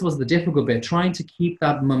this was the difficult bit, trying to keep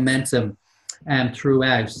that momentum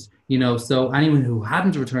throughout. You know, so anyone who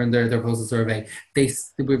hadn't returned their postal survey,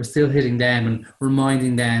 we were still hitting them and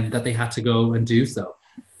reminding them that they had to go and do so.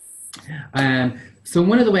 So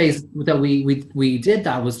one of the ways that we did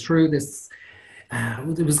that was through this.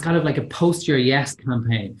 It was kind of like a post your yes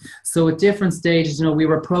campaign. So at different stages, you know, we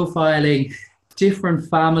were profiling different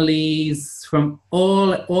families from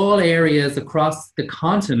all areas across the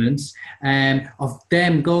continent, of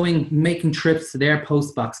them making trips to their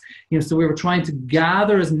post box. You know, so we were trying to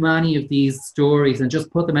gather as many of these stories and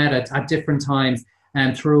just put them out at different times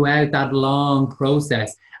and throughout that long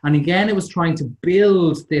process. And again, it was trying to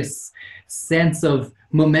build this sense of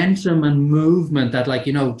momentum and movement that, like,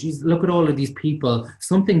 you know, geez, look at all of these people,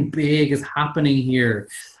 something big is happening here.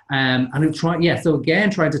 And so again,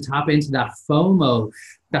 trying to tap into that FOMO,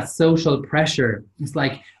 that social pressure. It's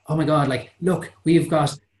like, oh my God, like, look, we've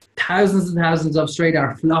got thousands and thousands of Australia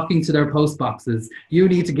are flocking to their post boxes. You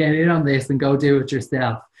need to get in on this and go do it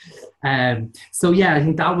yourself. So yeah, I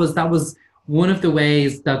think that was one of the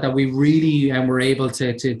ways that we really were able to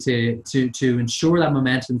ensure that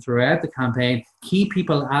momentum throughout the campaign, keep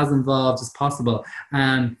people as involved as possible,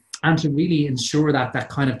 and to really ensure that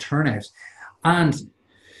kind of turnout. And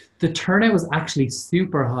the turnout was actually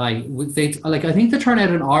super high. I think the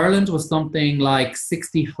turnout in Ireland was something like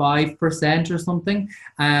 65% or something,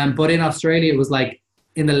 but in Australia it was like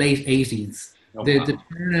in the late 80s. Oh, wow. The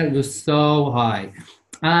turnout was so high.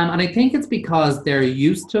 And I think it's because they're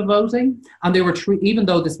used to voting, and they were even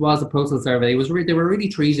though this was a postal survey, they were really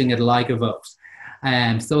treating it like a vote.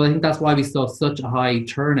 So I think that's why we saw such a high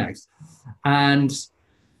turnout. And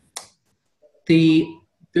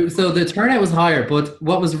so the turnout was higher, but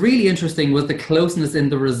what was really interesting was the closeness in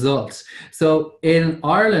the result. So in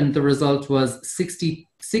Ireland, the result was 60.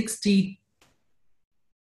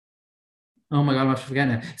 Oh my God, I'm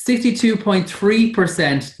forgetting it.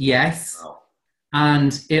 62.3% yes. Wow.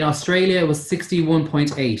 And in Australia, it was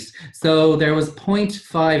 61.8. So there was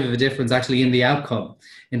 0.5 of a difference actually in the outcome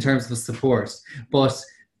in terms of support. But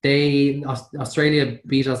Australia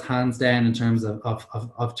beat us hands down in terms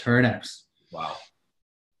of turnout. Wow.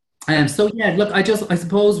 So yeah, look, I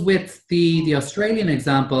suppose with the Australian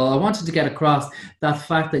example, I wanted to get across that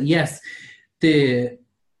fact that yes, the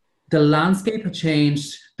landscape had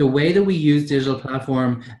changed. The way that we use digital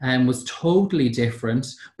platform was totally different,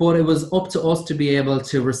 but it was up to us to be able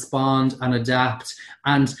to respond and adapt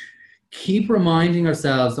and keep reminding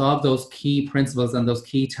ourselves of those key principles and those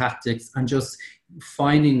key tactics, and just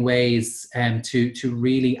finding ways to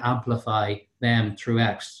really amplify them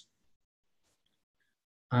throughout.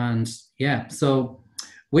 And yeah, so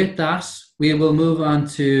with that, we will move on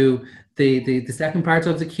to the second part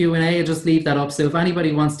of the Q&A. I'll just leave that up. So if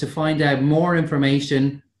anybody wants to find out more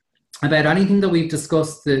information about anything that we've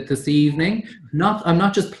discussed this evening, I'm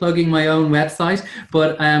not just plugging my own website,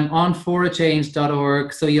 but on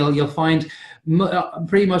forachange.org. So you'll find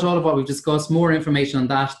pretty much all of what we've discussed, more information on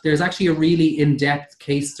that. There's actually a really in-depth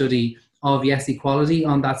case study of yes equality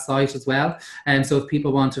on that site as well. And so if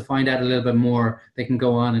people want to find out a little bit more, they can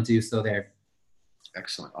go on and do so there.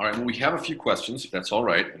 Excellent. All right. Well, we have a few questions, if that's all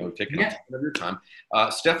right. I know we've taken up of your time.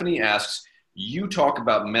 Stephanie asks, you talk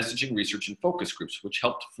about messaging research and focus groups, which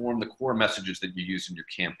helped form the core messages that you use in your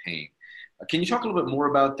campaign. Can you talk a little bit more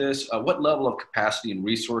about this? What level of capacity and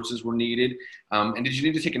resources were needed? And did you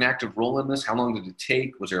need to take an active role in this? How long did it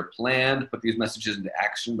take? Was there a plan to put these messages into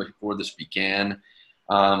action before this began?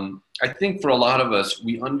 I think for a lot of us,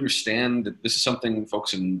 we understand that this is something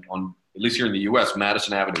folks on, at least here in the US,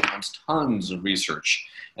 Madison Avenue has tons of research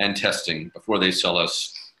and testing before they sell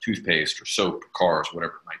us toothpaste or soap, or cars,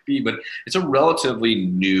 whatever it might be. But it's a relatively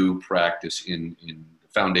new practice in the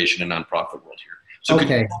foundation and nonprofit world here. So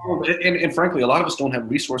Okay. and frankly, a lot of us don't have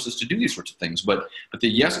resources to do these sorts of things. But the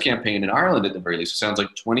Yes campaign in Ireland, at the very least, it sounds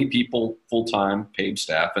like 20 people full-time paid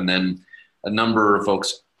staff, and then a number of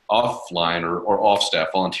folks offline or off-staff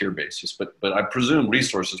volunteer basis. But I presume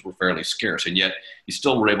resources were fairly scarce, and yet you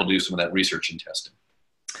still were able to do some of that research and testing.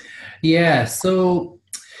 Yeah. So.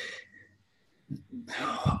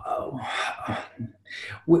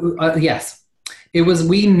 Yes, it was.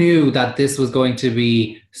 We knew that this was going to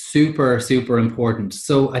be super, super important.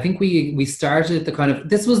 So I think we started the kind of,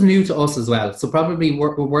 this was new to us as well. So probably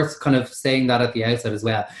we're worth kind of saying that at the outset as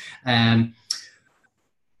well.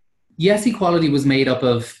 Yes Equality was made up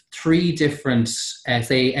of 3 different,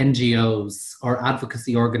 say, NGOs or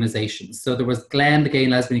advocacy organizations. So there was GLEN, the Gay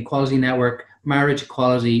and Lesbian Equality Network, Marriage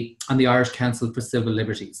Equality, and the Irish Council for Civil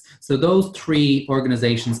Liberties. So those 3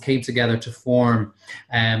 organizations came together to form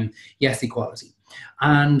Yes Equality.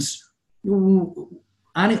 And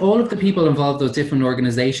all of the people involved, those different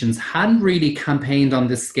organizations, hadn't really campaigned on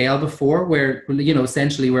this scale before, where, you know,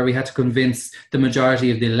 essentially where we had to convince the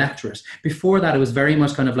majority of the electorate. Before that, it was very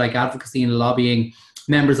much kind of like advocacy and lobbying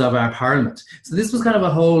members of our parliament. So this was kind of a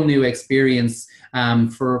whole new experience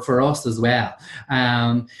for us as well.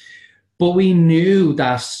 But we knew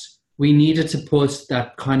that we needed to put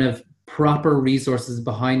that kind of proper resources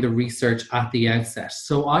behind the research at the outset.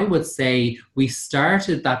 So I would say we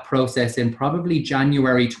started that process in probably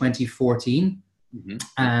January 2014.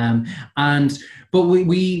 Mm-hmm. But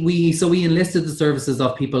we enlisted the services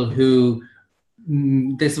of people who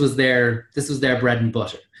this was their bread and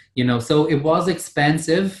butter. You know, so it was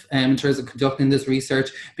expensive in terms of conducting this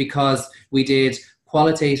research, because we did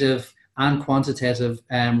qualitative and quantitative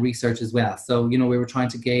research as well. So, you know, we were trying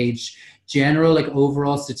to gauge general, like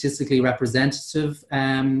overall statistically representative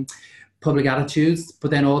public attitudes,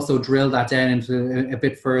 but then also drill that down into a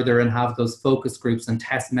bit further and have those focus groups and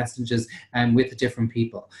test messages with the different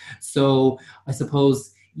people. So I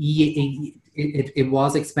suppose it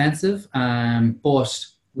was expensive, but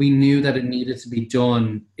we knew that it needed to be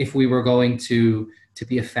done if we were going to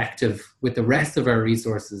be effective with the rest of our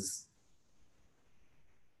resources.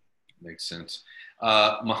 Makes sense.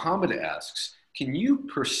 Mohammed asks, can you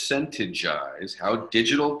percentagize how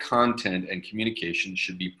digital content and communication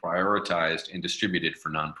should be prioritized and distributed for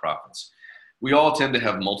nonprofits? We all tend to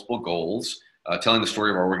have multiple goals, telling the story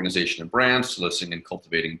of our organization and brand, soliciting and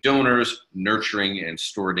cultivating donors, nurturing and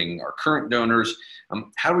stewarding our current donors.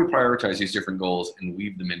 How do we prioritize these different goals and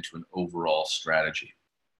weave them into an overall strategy?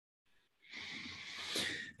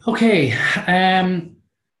 Okay.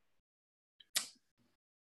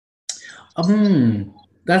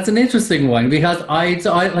 That's an interesting one, because I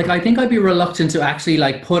think I'd be reluctant to actually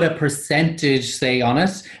like put a percentage, say, on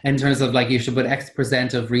it, in terms of like you should put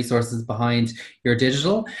X% of resources behind your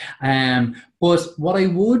digital. But what I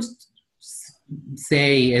would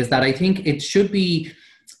say is that I think it should be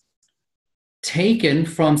taken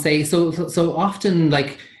from, say, so often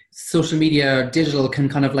like social media or digital can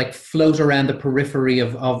kind of like float around the periphery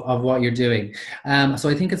of what you're doing. So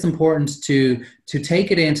I think it's important to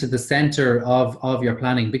take it into the center of your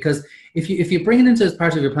planning, because if you bring it into as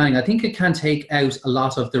part of your planning, I think it can take out a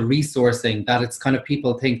lot of the resourcing that it's kind of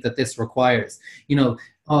people think that this requires. You know,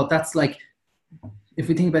 oh, that's like, if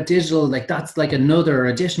we think about digital, like that's like another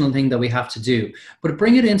additional thing that we have to do. But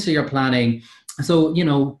bring it into your planning. So, you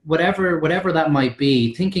know, whatever that might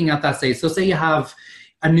be, thinking at that stage. So say you have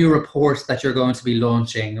a new report that you're going to be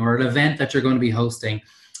launching or an event that you're going to be hosting.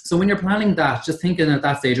 So when you're planning that, just thinking at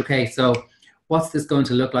that stage, okay, so what's this going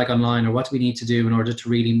to look like online, or what do we need to do in order to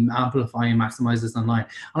really amplify and maximize this online?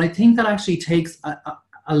 And I think that actually takes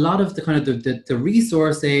a lot of the kind of the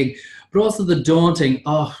resourcing, but also the daunting,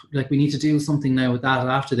 oh, like we need to do something now with that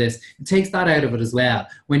after this. It takes that out of it as well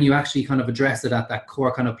when you actually kind of address it at that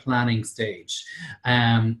core kind of planning stage.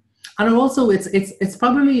 And also it's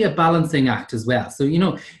probably a balancing act as well. So, you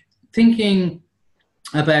know, thinking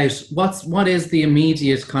about what is the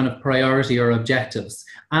immediate kind of priority or objectives,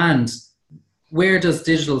 and where does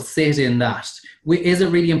digital sit in that? Is it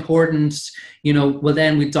really important? You know, well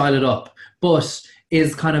then we dial it up. But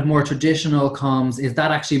is kind of more traditional comms, is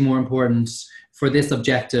that actually more important for this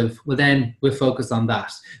objective? Well then we'll focus on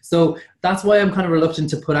that. So that's why I'm kind of reluctant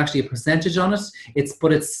to put actually a percentage on it.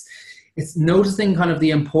 it's noticing kind of the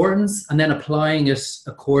importance and then applying it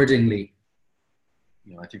accordingly.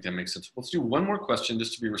 I think that makes sense. Let's do one more question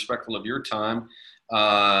just to be respectful of your time.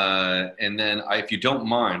 And then if you don't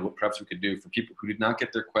mind, what perhaps we could do for people who did not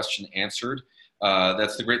get their question answered.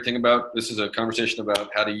 That's the great thing about this is a conversation about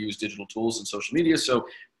how to use digital tools and social media. So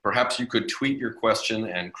perhaps you could tweet your question,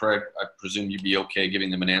 and Craig, I presume you'd be okay giving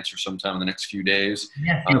them an answer sometime in the next few days.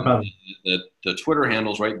 Yeah, no problem. The Twitter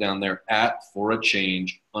handle's right down there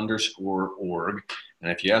 @forachange_org.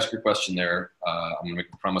 And if you ask your question there, I'm going to make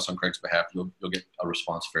a promise on Craig's behalf, you'll get a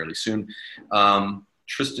response fairly soon.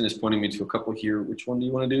 Tristan is pointing me to a couple here. Which one do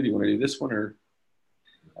you want to do? Do you want to do this one or?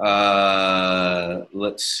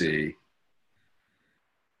 Let's see.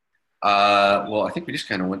 Well, I think we just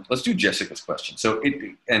kind of went, let's do Jessica's question.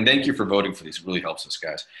 And thank you for voting for these. It really helps us,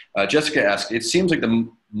 guys. Jessica asked, it seems like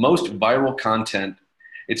most viral content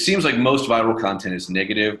is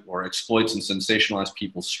negative or exploits and sensationalizes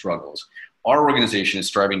people's struggles. Our organization is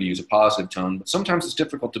striving to use a positive tone, but sometimes it's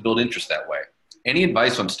difficult to build interest that way. Any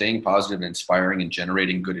advice on staying positive and inspiring and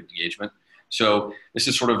generating good engagement? So this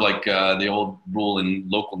is sort of like the old rule in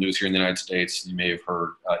local news here in the United States. You may have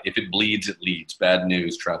heard, if it bleeds, it leads. Bad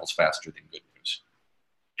news travels faster than good news.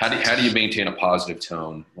 How do you maintain a positive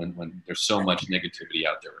tone when there's so much negativity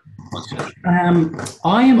out there?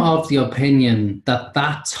 I am of the opinion that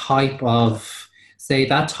type of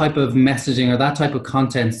messaging or that type of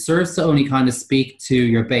content serves to only kind of speak to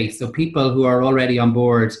your base. So people who are already on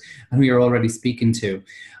board and who you're already speaking to.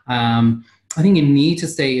 I think you need to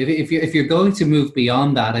stay, if you're going to move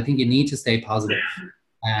beyond that, I think you need to stay positive.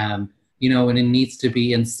 And it needs to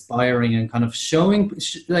be inspiring and kind of showing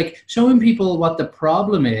people what the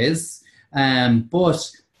problem is,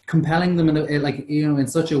 but compelling them in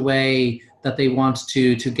such a way that they want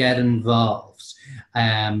to get involved.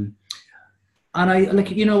 And I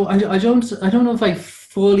don't know if I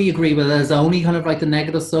fully agree with it. There's only kind of like the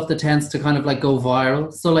negative stuff that tends to kind of like go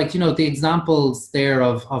viral. So the examples there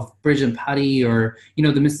of Bridget and Patty or, the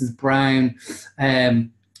Mrs. Brown,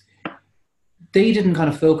 they didn't kind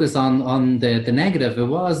of focus on the negative. It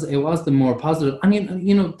was the more positive. I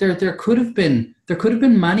mean, there could have been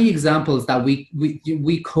many examples that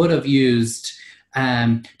we could have used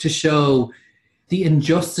to show the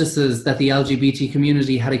injustices that the LGBT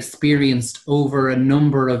community had experienced over a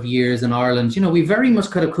number of years in Ireland. We very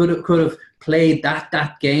much could have played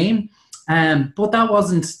that game, but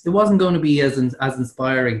it wasn't going to be as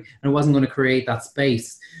inspiring, and it wasn't going to create that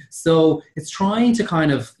space. So it's trying to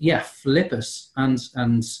kind of flip it and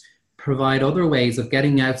provide other ways of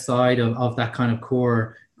getting outside of that kind of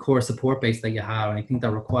core support base that you have. And I think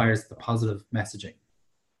that requires the positive messaging.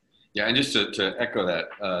 Yeah, and just to echo that,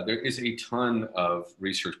 there is a ton of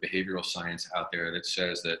research, behavioral science out there that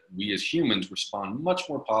says that we as humans respond much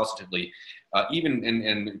more positively, even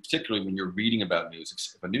and particularly when you're reading about news.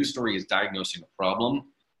 If a news story is diagnosing a problem,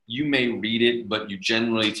 you may read it, but you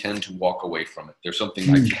generally tend to walk away from it. There's something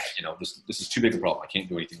like, this is too big a problem. I can't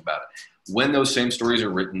do anything about it. When those same stories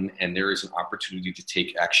are written and there is an opportunity to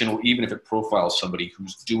take action, or even if it profiles somebody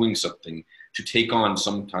who's doing something to take on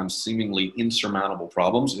sometimes seemingly insurmountable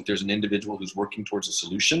problems, if there's an individual who's working towards a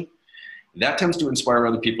solution, that tends to inspire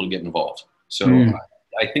other people to get involved. So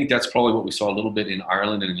I think that's probably what we saw a little bit in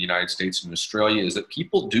Ireland and in the United States and Australia, is that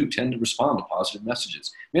people do tend to respond to positive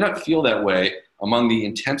messages. May not feel that way among the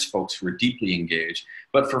intense folks who are deeply engaged,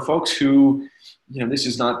 but for folks who, this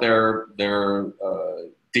is not their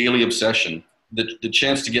daily obsession, the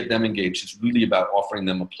chance to get them engaged is really about offering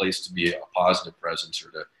them a place to be a positive presence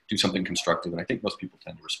or to do something constructive. And I think most people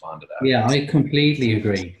tend to respond to that. Yeah, I completely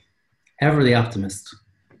agree. Ever the optimist.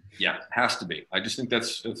 Yeah, has to be. I just think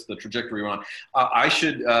that's the trajectory we're on. I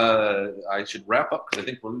should wrap up because I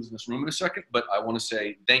think we're losing this room in a second. But I want to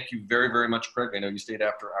say thank you very, very much, Craig. I know you stayed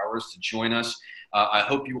after hours to join us. I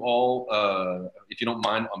hope you all, if you don't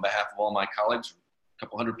mind, on behalf of all my colleagues, a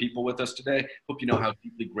couple hundred people with us today, hope you know how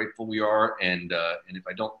deeply grateful we are. And if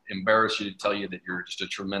I don't embarrass you to tell you that you're just a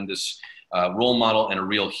tremendous role model and a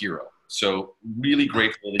real hero. So really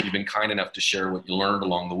grateful that you've been kind enough to share what you learned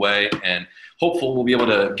along the way, and hopeful we'll be able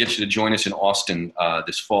to get you to join us in Austin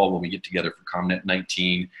this fall when we get together for ComNet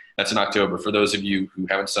 19. That's in October. For those of you who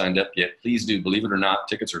haven't signed up yet, please do. Believe it or not,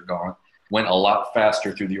 tickets are gone. Went a lot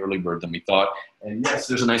faster through the early bird than we thought. And yes,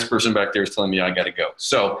 there's a nice person back there who's telling me I got to go.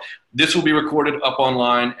 So this will be recorded up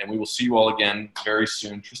online, and we will see you all again very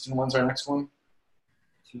soon. Tristan, when's our next one?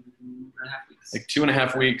 2.5 weeks. Like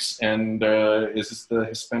 2.5 weeks. And is this the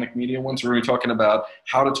Hispanic media one? So we're going to be talking about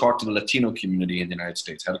how to talk to the Latino community in the United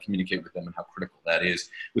States, how to communicate with them and how critical that is,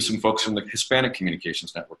 with some folks from the Hispanic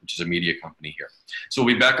Communications Network, which is a media company here. So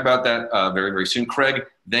we'll be back about that very, very soon. Craig,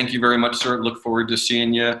 thank you very much, sir. Look forward to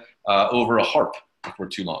seeing you over a harp before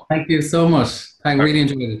too long. Thank you so much. I really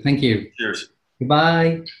enjoyed it. Thank you. Cheers.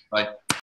 Goodbye. Bye.